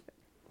ranking.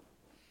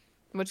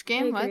 Which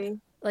game? What?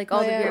 Like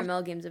all the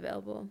VRML games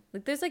available.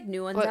 Like there's like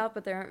new ones out,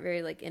 but they aren't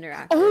very like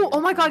interactive.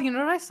 Oh my god! You know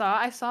what I saw?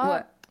 I saw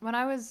what? when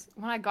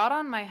I got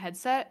on my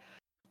headset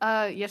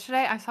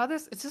yesterday. I saw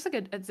this. It's just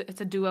like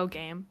it's a duo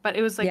game, but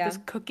it was like this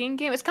cooking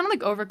game. It's kind of like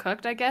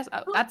Overcooked, I guess.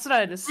 That's what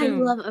I'd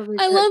assume. I love Overcooked.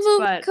 I love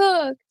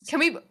Overcooked.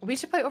 Can we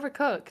should play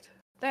Overcooked?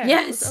 There.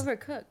 Yes.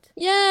 Overcooked.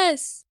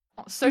 Yes.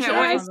 Search it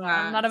up.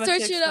 I'm not about to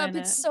Search it up.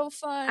 explain It's so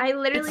fun. I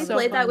literally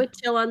played that with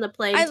Chill on the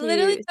plane. I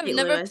literally have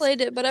never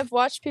played it, but I've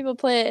watched people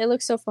play it. It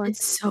looks so fun.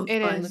 It's so fun.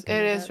 It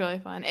is really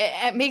fun.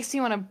 It makes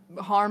you want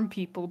to harm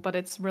people, but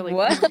it's really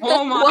what? Fun.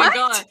 Oh my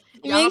god!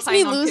 It makes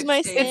me lose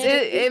my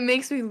sanity. It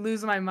makes me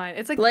lose my mind.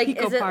 It's like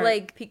Pico is Park. It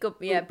like Pico?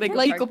 Yeah, like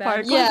Pico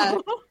Park. Yeah.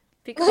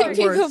 Pico Park.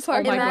 Pico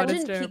Park. Oh my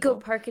Imagine god, Pico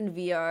Park in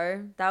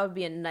VR. That would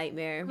be a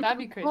nightmare. That'd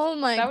be crazy. Oh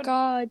my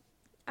god.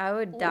 I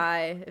would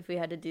die if we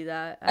had to do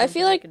that. I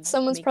feel like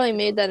someone's probably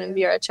made that in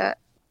VR chat.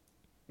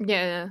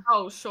 Yeah.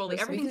 Oh, surely.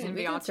 Everything's in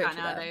VR chat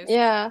nowadays.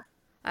 Yeah.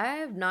 I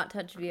have not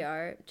touched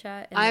VR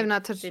chat in I have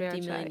not touched 50 VR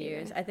million chat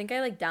years. I think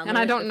I downloaded it. And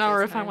I don't know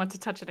if I want to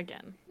touch it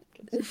again.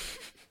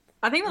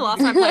 I think the last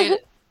time I played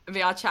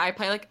VR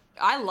chat,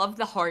 I love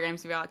the horror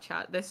games VR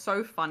chat. They're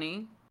so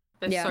funny.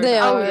 They're so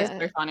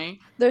funny.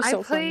 They're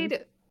so funny.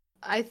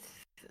 I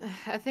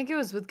think it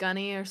was with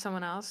Gunny or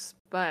someone else,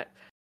 but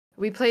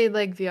we played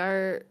like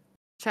VR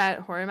chat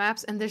horror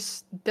maps, and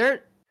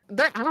they're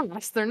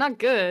ass. They're not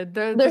good.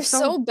 They're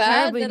so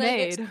bad that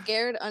made. I get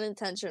scared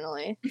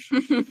unintentionally.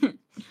 I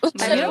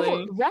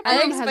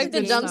expect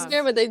a jump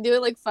scare, but they do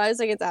it like 5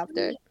 seconds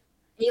after.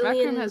 Rec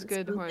Room has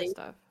good horror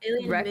stuff.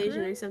 Alien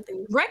Invasion or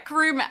something. Rec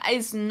Room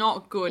is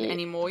not good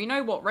anymore. You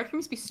know what? Rec Room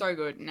used to be so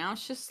good. Now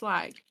it's just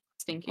like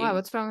stinky. Wow,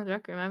 what's wrong with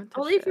Rec Room?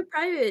 Only for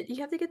private. You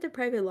have to get the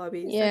private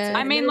lobbies. Yeah.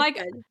 I mean,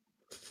 like,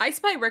 I used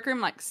to play Rec Room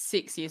like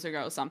 6 years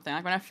ago or something,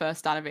 like when I first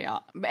started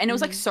VR. And it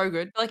was like so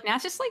good. But like now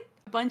it's just like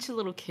a bunch of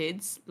little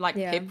kids, like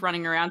Pip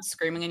running around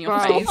screaming in your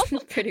face.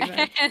 Pretty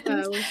much.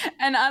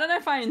 And I don't know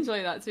if I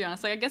enjoy that, to be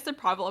honest. Like, I guess the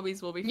private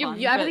lobbies will be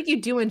fun. I think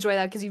you do enjoy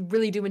that because you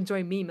really do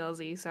enjoy me,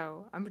 Millsy.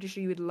 So I'm pretty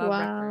sure you would love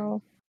Rec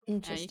Room.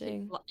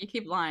 Interesting. Yeah, you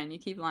keep lying. You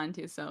keep lying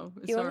to yourself.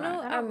 It's you all right.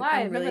 know,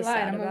 I'm really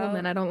sad about. I'm a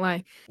woman. I don't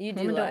lie. You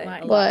do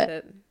lie.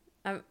 What?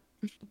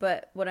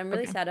 But what I'm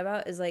really sad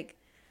about is like,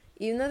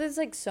 even though there's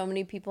like so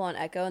many people on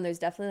Echo, and there's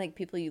definitely like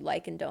people you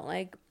like and don't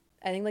like,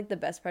 I think like the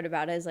best part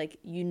about it is like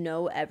you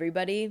know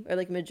everybody, or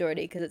like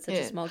majority, because it's such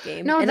a small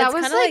game. No, and that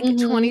was like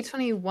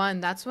 2021.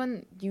 That's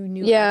when you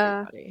knew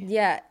everybody.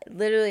 Yeah,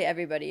 literally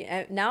everybody.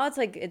 And now it's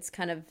like it's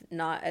kind of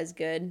not as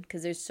good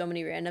because there's so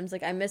many randoms.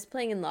 Like I miss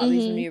playing in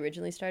lobbies when we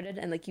originally started,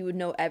 and like you would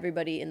know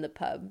everybody in the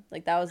pub.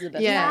 Like that was the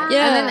best. part.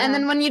 And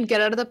then when you'd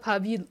get out of the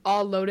pub, you'd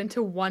all load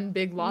into one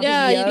big lobby.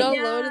 Yeah, you'd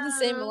all load in the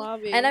same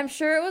lobby. And I'm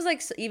sure it was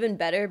like even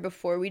better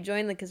before we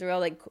joined, like because we're all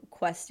like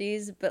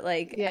questies. But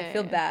like I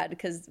feel bad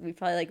because we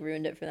probably like ruined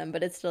it for them,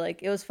 but it's still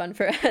like it was fun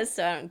for us,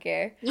 so I don't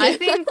care. I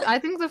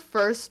think the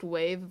first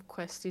wave of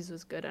questies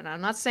was good, and I'm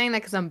not saying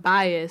that because I'm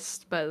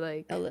biased, but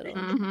like a little.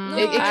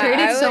 It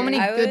created so many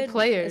good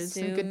players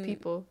and good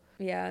people.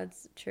 Yeah,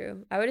 it's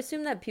true. I would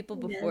assume that people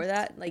before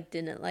that like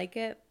didn't like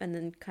it and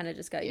then kind of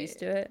just got used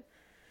to it.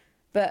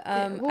 But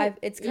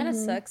it's kind of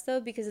sucks though,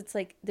 because it's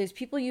like there's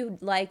people you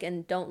like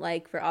and don't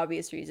like for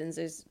obvious reasons.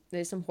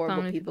 There's some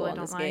horrible people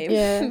in this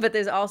game, but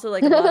there's also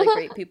like a lot of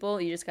great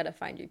people. You just gotta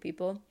find your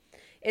people.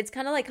 It's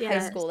kind of like high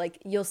school. Like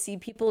you'll see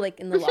people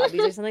like in the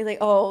lobbies or something, like,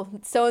 oh,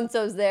 so and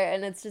so's there,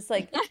 and it's just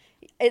like,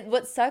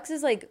 what sucks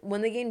is like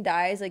when the game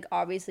dies, like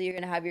obviously you're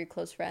gonna have your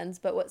close friends,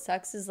 but what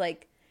sucks is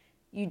like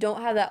you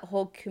don't have that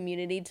whole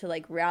community to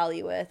like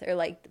rally with, or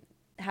like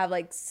have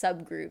like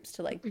subgroups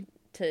to like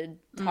to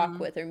talk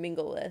with or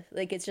mingle with.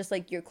 Like it's just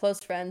like your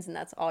close friends, and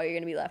that's all you're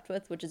gonna be left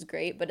with, which is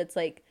great. But it's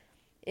like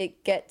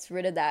it gets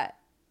rid of that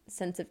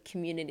sense of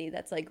community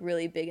that's like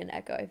really big in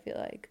Echo, I feel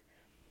like.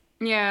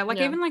 Yeah, like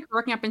even like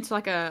working up into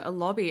like a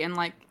lobby, and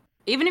like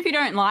even if you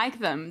don't like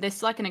them, they're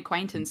still like an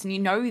acquaintance and you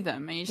know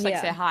them and you just like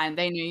say hi and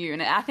they know you.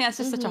 And I think that's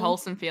just such a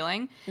wholesome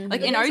feeling.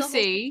 Like in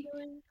OC,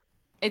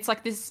 it's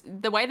like this,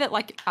 the way that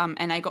like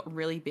NA got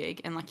really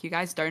big and like you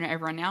guys don't know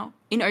everyone now.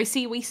 In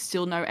OC, we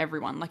still know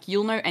everyone. Like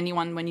you'll know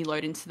anyone when you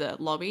load into the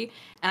lobby.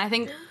 And I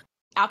think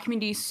our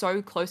community is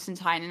so close and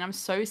tight, and I'm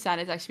so sad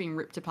it's actually being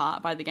ripped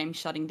apart by the game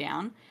shutting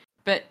down.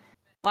 But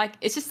like,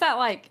 it's just that,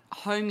 like,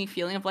 homey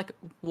feeling of, like,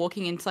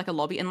 walking into, like, a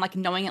lobby and, like,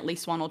 knowing at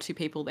least 1 or 2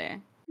 people there.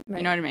 Right.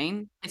 You know what I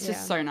mean? It's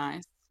just so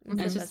nice. And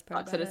it's just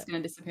sucks that it's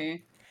going to disappear.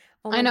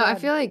 Oh I know. God. I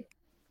feel like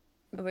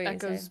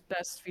Echo's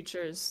best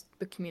feature is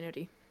the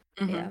community.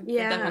 Yeah,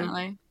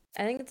 definitely.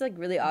 I think it's, like,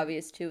 really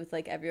obvious, too, with,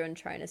 like, everyone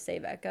trying to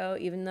save Echo,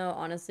 even though,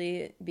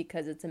 honestly,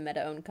 because it's a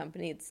meta-owned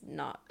company, it's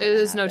not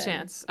There's no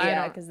chance.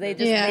 Yeah, because they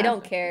just, they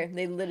don't care.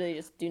 They literally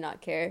just do not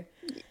care.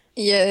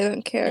 Yeah, they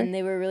don't care. And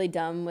they were really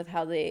dumb with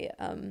how they,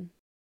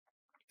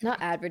 not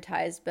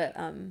advertised, but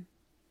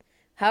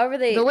however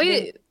they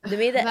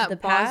made that the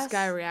boss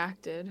guy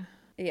reacted.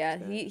 Yeah,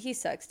 he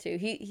sucks too.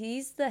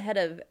 He's the head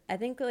of, I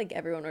think like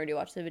everyone already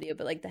watched the video,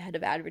 but like the head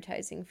of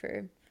advertising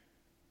for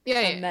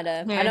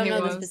Meta. I don't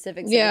know the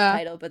specifics of his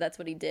title, but that's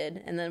what he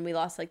did. And then we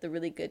lost like the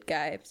really good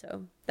guy,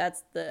 so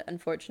that's the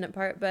unfortunate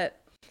part. But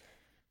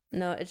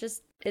no,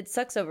 it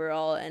sucks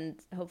overall,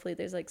 and hopefully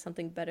there's like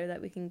something better that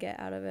we can get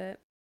out of it.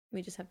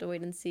 We just have to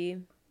wait and see.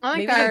 I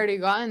think I already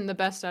gotten the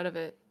best out of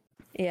it.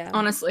 Yeah.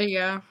 Honestly,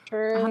 yeah.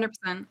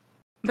 100%.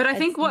 But I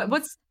think what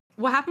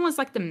happened was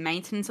like the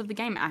maintenance of the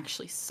game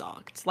actually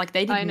sucked. Like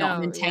they did not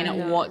maintain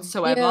it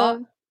whatsoever. Yeah.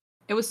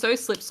 it was so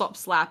slip, slop,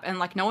 slap, and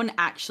like no one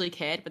actually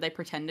cared, but they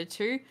pretended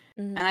to.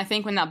 And I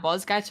think when that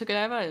Boz guy took it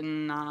over,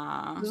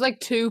 nah. There's like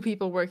 2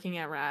 people working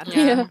at Rad.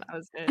 Yeah. That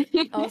was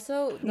it.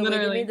 Also, the way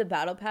they made the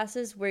battle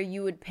passes, where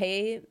you would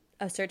pay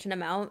a certain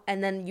amount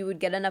and then you would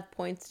get enough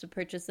points to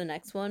purchase the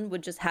next one,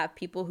 would just have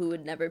people who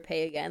would never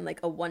pay again, like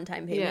a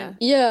one-time payment.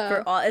 Yeah.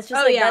 For all, it's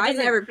just I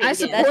never paid. I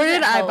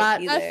supported. I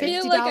bought. I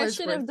feel like I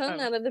should have done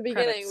that at the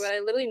beginning, but I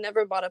literally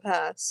never bought a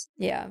pass.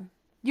 Yeah.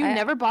 You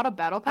never bought a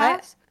battle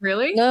pass?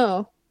 Really?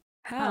 No.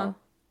 How?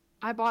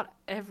 I bought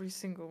every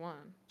single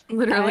one.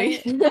 Literally.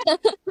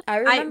 I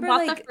remember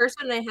I bought the first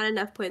one and I had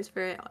enough points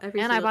for it every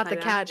and single I bought time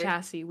the cat after.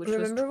 chassis, which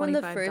remember was $25. when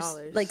the first,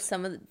 like,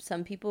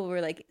 some people were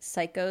like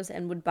psychos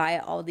and would buy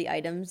all the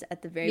items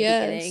at the very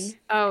beginning.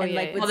 Oh, and, yeah.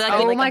 like, would Oh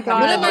spend, like, my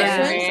god. One of my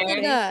Yeah. friends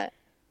did that.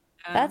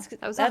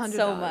 That's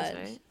so much.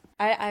 Right?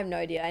 I have no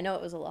idea. I know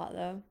it was a lot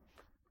though.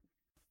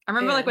 I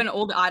remember like when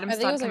all the items I think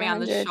it started was, coming like,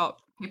 out of the 100.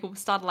 shop, people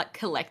started like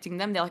collecting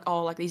them. They're like,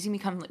 oh, like these are gonna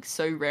become like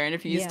so rare in a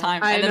few years' Yeah.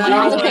 time. I And then know. like,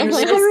 I all the remember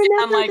things that. just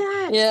come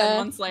like Yeah. 10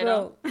 months later.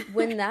 Bro,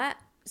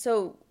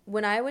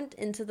 when I went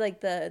into like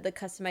the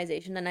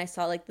customization and I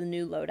saw like the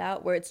new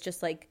loadout where it's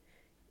just like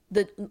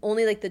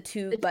only like the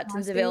 2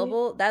 buttons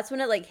available, that's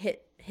when it like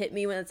hit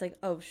me, when it's like,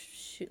 oh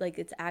shoot, like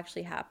it's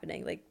actually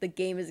happening, like the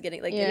game is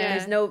getting like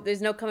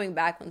there's no coming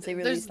back once they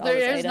release all those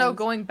items. There's no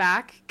going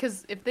back,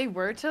 because if they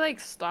were to like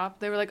stop,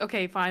 they were like,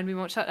 okay, fine, we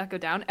won't shut Echo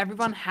down.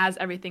 Everyone has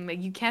everything.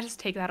 Like you can't just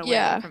take that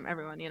away from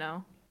everyone, you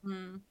know.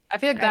 I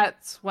feel like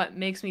that's what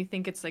makes me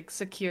think it's like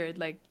secured,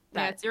 like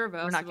that it's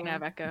irreversible. we're not gonna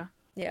have Echo.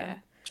 Yeah.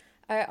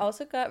 I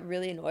also got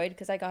really annoyed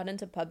because I got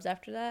into pubs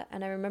after that,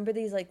 and I remember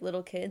these like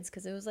little kids,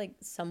 because it was like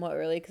somewhat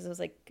early, because I was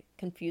like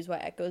confused why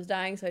Echo's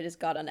dying, so I just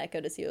got on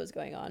Echo to see what was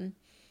going on.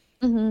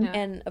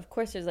 And of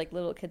course there's like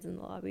little kids in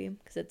the lobby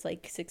because it's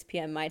like 6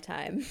 p.m. my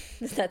time.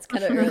 That's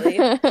kind of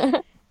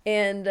early.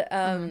 And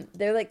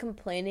they're like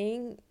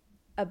complaining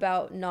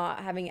about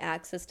not having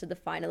access to the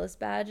finalist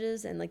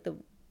badges and like the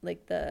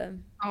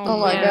Oh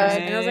my god.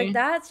 and I was like,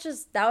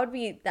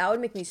 that would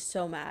make me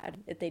so mad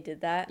if they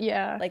did that.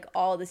 Yeah. Like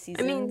all the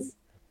seasons. I mean, because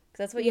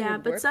that's what you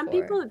would but work some for.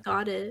 people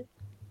got it.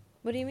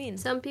 What do you mean?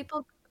 Some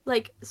people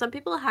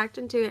hacked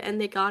into it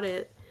and they got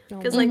it. Oh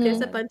Because my like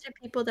there's a God. bunch of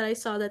people that I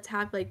saw that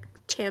have like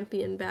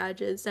champion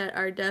badges that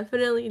are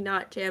definitely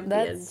not champions.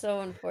 That's so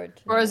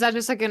unfortunate. Or is that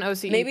just like an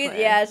OCE Maybe player?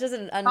 yeah, it's just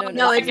an unknown.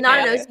 No, it's not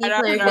an I OC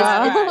don't player.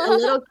 know. It's a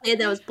little kid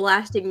that was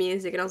blasting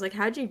music, and I was like,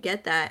 "How'd you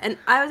get that?" And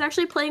I was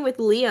actually playing with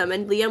Liam,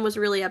 and Liam was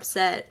really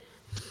upset.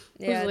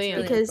 Yeah, Who's it's Liam?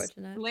 really Because-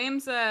 unfortunate.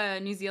 Liam's a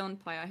New Zealand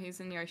player. He's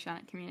in the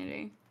Oceanic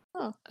community.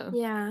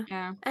 Yeah.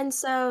 Yeah. And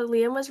so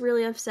Liam was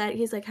really upset.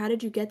 He's like, "How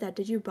did you get that?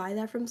 Did you buy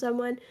that from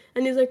someone?"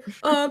 And he's like,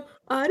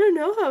 I don't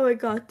know how I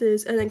got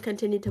this." And then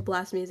continued to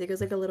blast music. It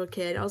was like a little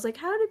kid. I was like,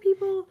 "How do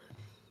people?"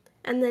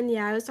 And then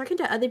I was talking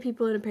to other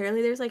people, and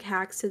apparently there's like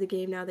hacks to the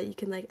game now that you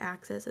can like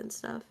access and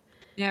stuff.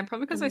 Yeah,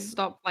 probably because they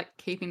stopped like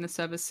keeping the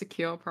servers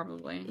secure.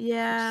 Probably.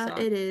 Yeah,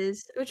 sucks. it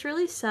is, which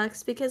really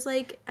sucks because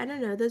like I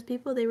don't know, those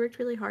people, they worked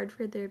really hard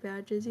for their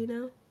badges, you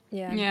know.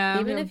 Yeah. Yeah.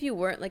 Even if you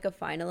weren't like a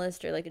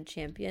finalist or like a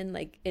champion,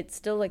 like it's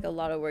still like a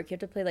lot of work. You have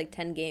to play like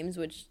 10 games,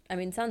 which I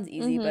mean sounds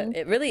easy, but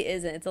it really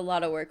isn't. It's a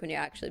lot of work when you're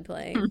actually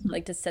playing,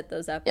 like to set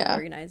those up and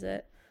organize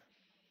it.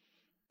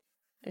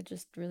 It's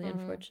just really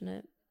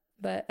unfortunate.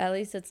 But at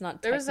least it's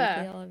not There was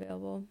technically all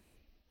available.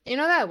 You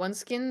know that one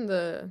skin,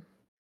 the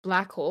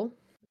black hole?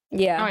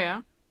 Yeah. Oh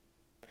yeah.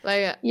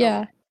 Like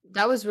Yeah.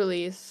 that was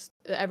released.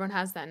 Everyone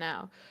has that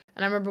now.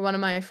 And I remember one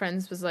of my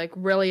friends was like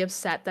really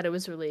upset that it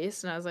was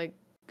released, and I was like,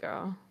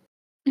 girl.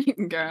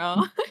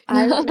 Girl.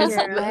 I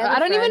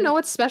don't even know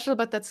what's special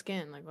about that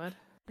skin. Like what?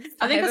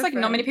 I think have it's a like not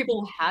friend- many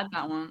people had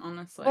that one,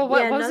 honestly. Well,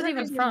 what Yeah, was none it of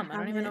even us from? even I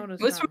don't have even it. know what it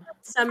It was was from.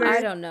 Summer. I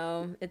don't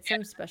know. It's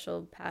some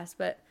special pass,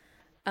 but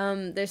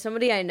there's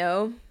somebody I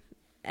know,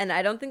 and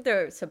I don't think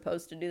they're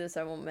supposed to do this.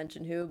 I won't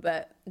mention who,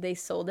 but they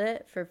sold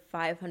it for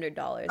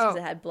 $500 because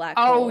it had black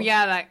Oh hole.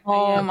 yeah, that.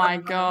 Oh yeah. my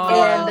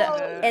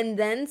god. And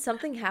then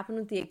something happened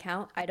with the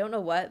account. I don't know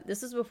what.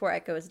 This was before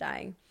Echo was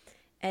dying,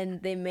 and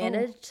they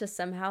managed to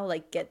somehow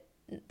like get.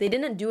 They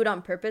didn't do it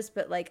on purpose,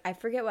 but like I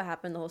forget what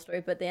happened the whole story.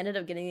 But they ended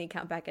up getting the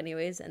account back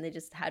anyways, and they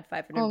just had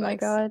 $500. Oh my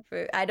God.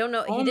 For, I don't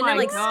know. Oh He didn't my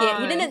like scam. He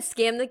God. didn't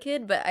scam the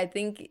kid, but I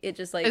think it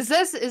just like. Is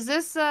this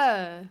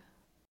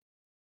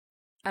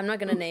I'm not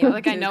gonna name.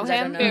 Like, I who, know 'cause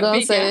him? don't Yeah, know. Don't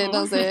be say it. careful.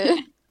 Don't say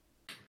it.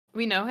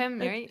 we know him,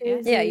 right? That's Yeah.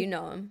 crazy. Yeah, you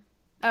know him.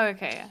 Oh,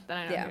 okay, yeah. Then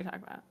I know Yeah. what you're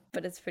talking about.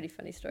 But it's a pretty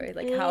funny story.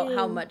 Like how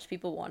Ew. much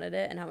people wanted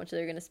it and how much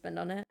they were gonna spend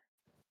on it.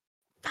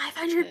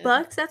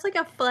 $500? That's like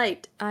a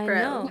flight, I bro.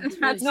 know. It's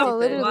That's really No,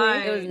 stupid.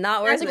 literally. It was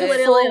not worth That's it. like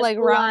literally Full, a like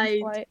round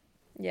flight. flight.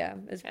 Yeah,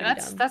 it was pretty Yeah,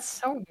 dumb. that's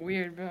so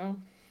weird, bro.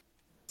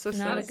 So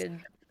not a sad. good.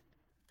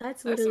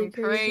 That's There's literally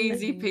some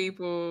crazy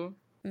people.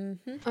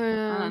 Mm-hmm.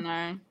 I don't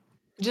know.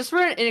 Just for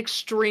an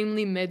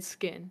extremely mid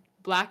skin,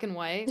 black and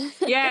white.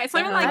 Yeah, it's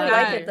not even like I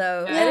that. like it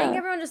though. I Yeah. think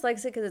everyone just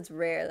likes it because it's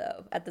rare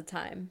though at the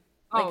time.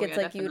 Like Oh, it's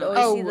yeah, like you'd definitely.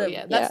 always see Oh the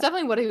yeah, that's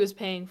definitely what he was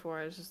paying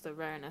for. It's just the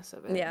rareness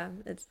of it. yeah.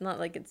 It's not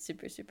like it's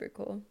super super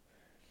cool.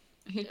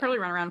 He'd probably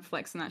run around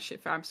flexing that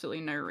shit for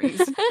absolutely no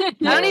reason. I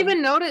don't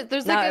even notice.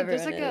 There's Not like a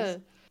everyone is.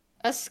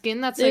 a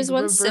skin that's There's like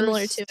one reversed.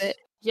 similar to it.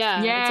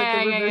 Yeah, it's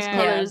like the reverse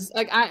colors. Yeah.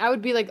 Like I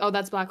would be like, oh,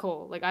 that's black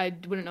hole. Like I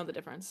wouldn't know the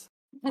difference.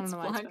 That's I don't know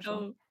why it's black special.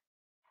 hole.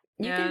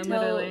 You can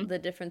tell the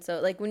difference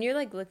though. Like when you're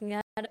like looking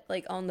at it,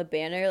 like on the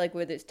banner, like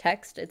where there's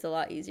text, it's a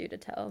lot easier to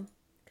tell.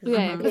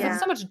 Yeah, because it's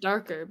so much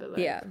darker. But like,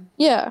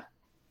 yeah.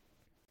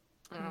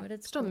 But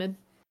it's still mid.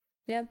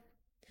 Yeah.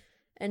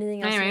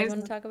 Anything else you guys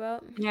want to talk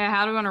about? Yeah,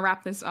 how do we want to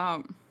wrap this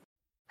up?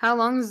 How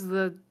long is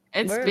the?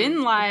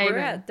 We're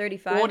at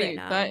 35 40, right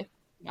now. but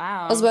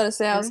wow. I was about to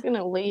say I was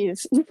gonna leave.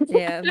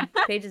 Yeah,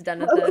 Paige is done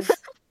with this.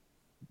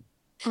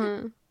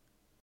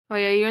 Oh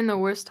yeah, you're in the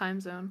worst time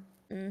zone.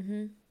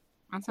 Mm-hmm.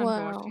 That's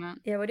unfortunate.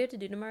 Yeah, what do you have to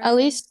do tomorrow? At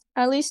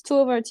least 2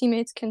 of our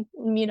teammates can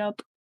meet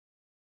up.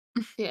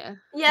 Yeah.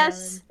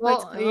 Yes.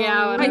 Well,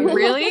 yeah. Wait,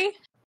 really?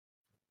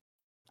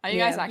 Are you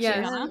guys actually?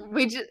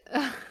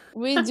 Yeah.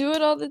 We do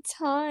it all the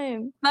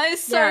time. That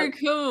is so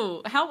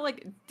cool. How,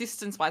 like,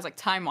 distance-wise, like,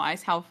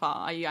 time-wise, how far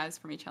are you guys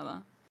from each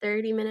other?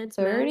 30 minutes.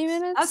 30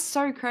 minutes? That's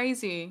so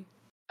crazy.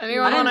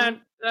 Anyone want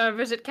to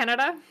visit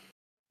Canada?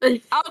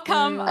 I'll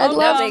come. I'd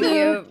love to.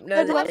 You.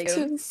 No, I'd love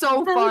to.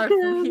 So far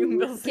from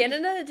you.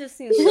 Canada just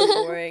seems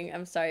so boring.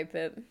 I'm sorry,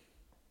 Pip.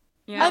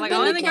 Yeah, I've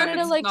been to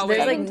Canada like there's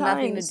like 7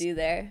 nothing to times. do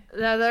there.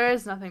 Yeah, there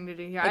is nothing to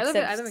do here. I live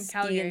in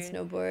Calgary. Ski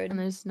and snowboard. And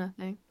there's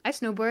nothing. I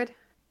snowboard.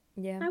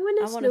 Yeah, I want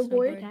to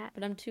snowboard that.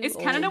 But I'm too Is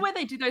old. Canada where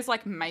they do those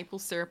like maple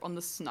syrup on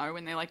the snow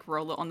when they like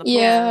roll it on the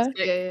Yeah. popsicle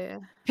stick? Yeah.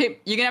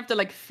 Pip, you're gonna have to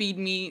like feed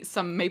me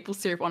some maple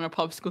syrup on a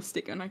popsicle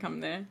stick when I come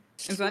there.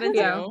 Is that a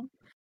Yeah. deal?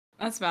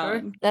 That's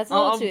valid. That's a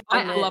little too I'll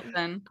intimate. pull up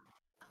then.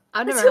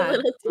 I've It's never a had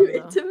little too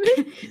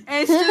intimate.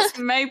 It's just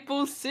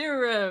maple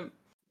syrup.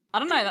 I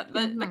don't know.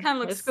 That kind of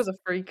looks. This guy's a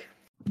freak.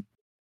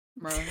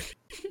 Bro.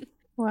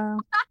 Wow.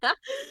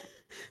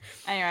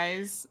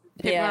 Anyways,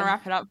 Pip, you want to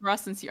wrap it up for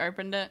us since you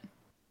opened it?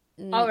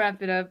 I'll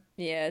wrap it up.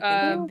 Yeah,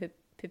 thank you,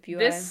 PipUI.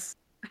 This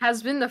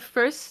has been the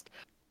first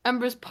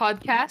Embers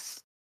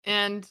podcast,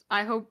 and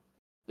I hope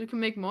we can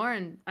make more,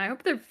 and I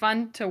hope they're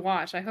fun to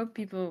watch. I hope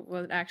people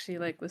will actually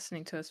like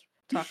listening to us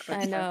talk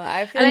about I know. stuff.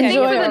 I feel And I like think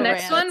for enjoy the our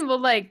next rants. one,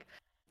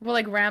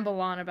 we'll ramble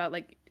on about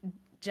like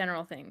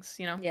general things,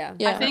 you know? Yeah.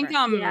 I think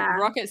Yeah.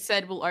 Rocket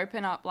said we'll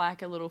open up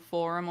like a little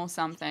forum or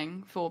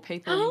something for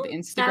people on the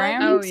Instagram.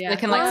 Oh, So yeah. they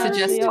can like Fun.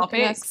 suggest Yeah,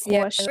 topics. Yeah,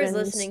 Questions. whoever's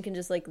listening can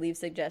just like leave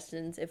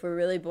suggestions. If we're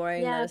really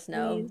boring, Yeah, let us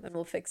know please. and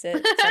we'll fix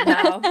it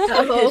somehow.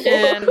 Oh.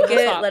 And Good,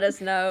 stop. let us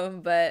know,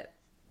 but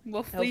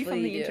We'll flee hopefully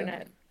from the you do.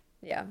 internet.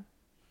 yeah.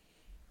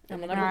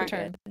 And we'll Alright.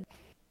 never return.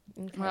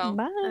 Okay. Well,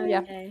 Bye. Yeah.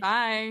 Okay.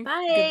 bye.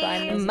 Bye.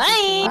 Goodbye. Mrs.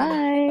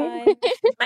 Bye. Bye.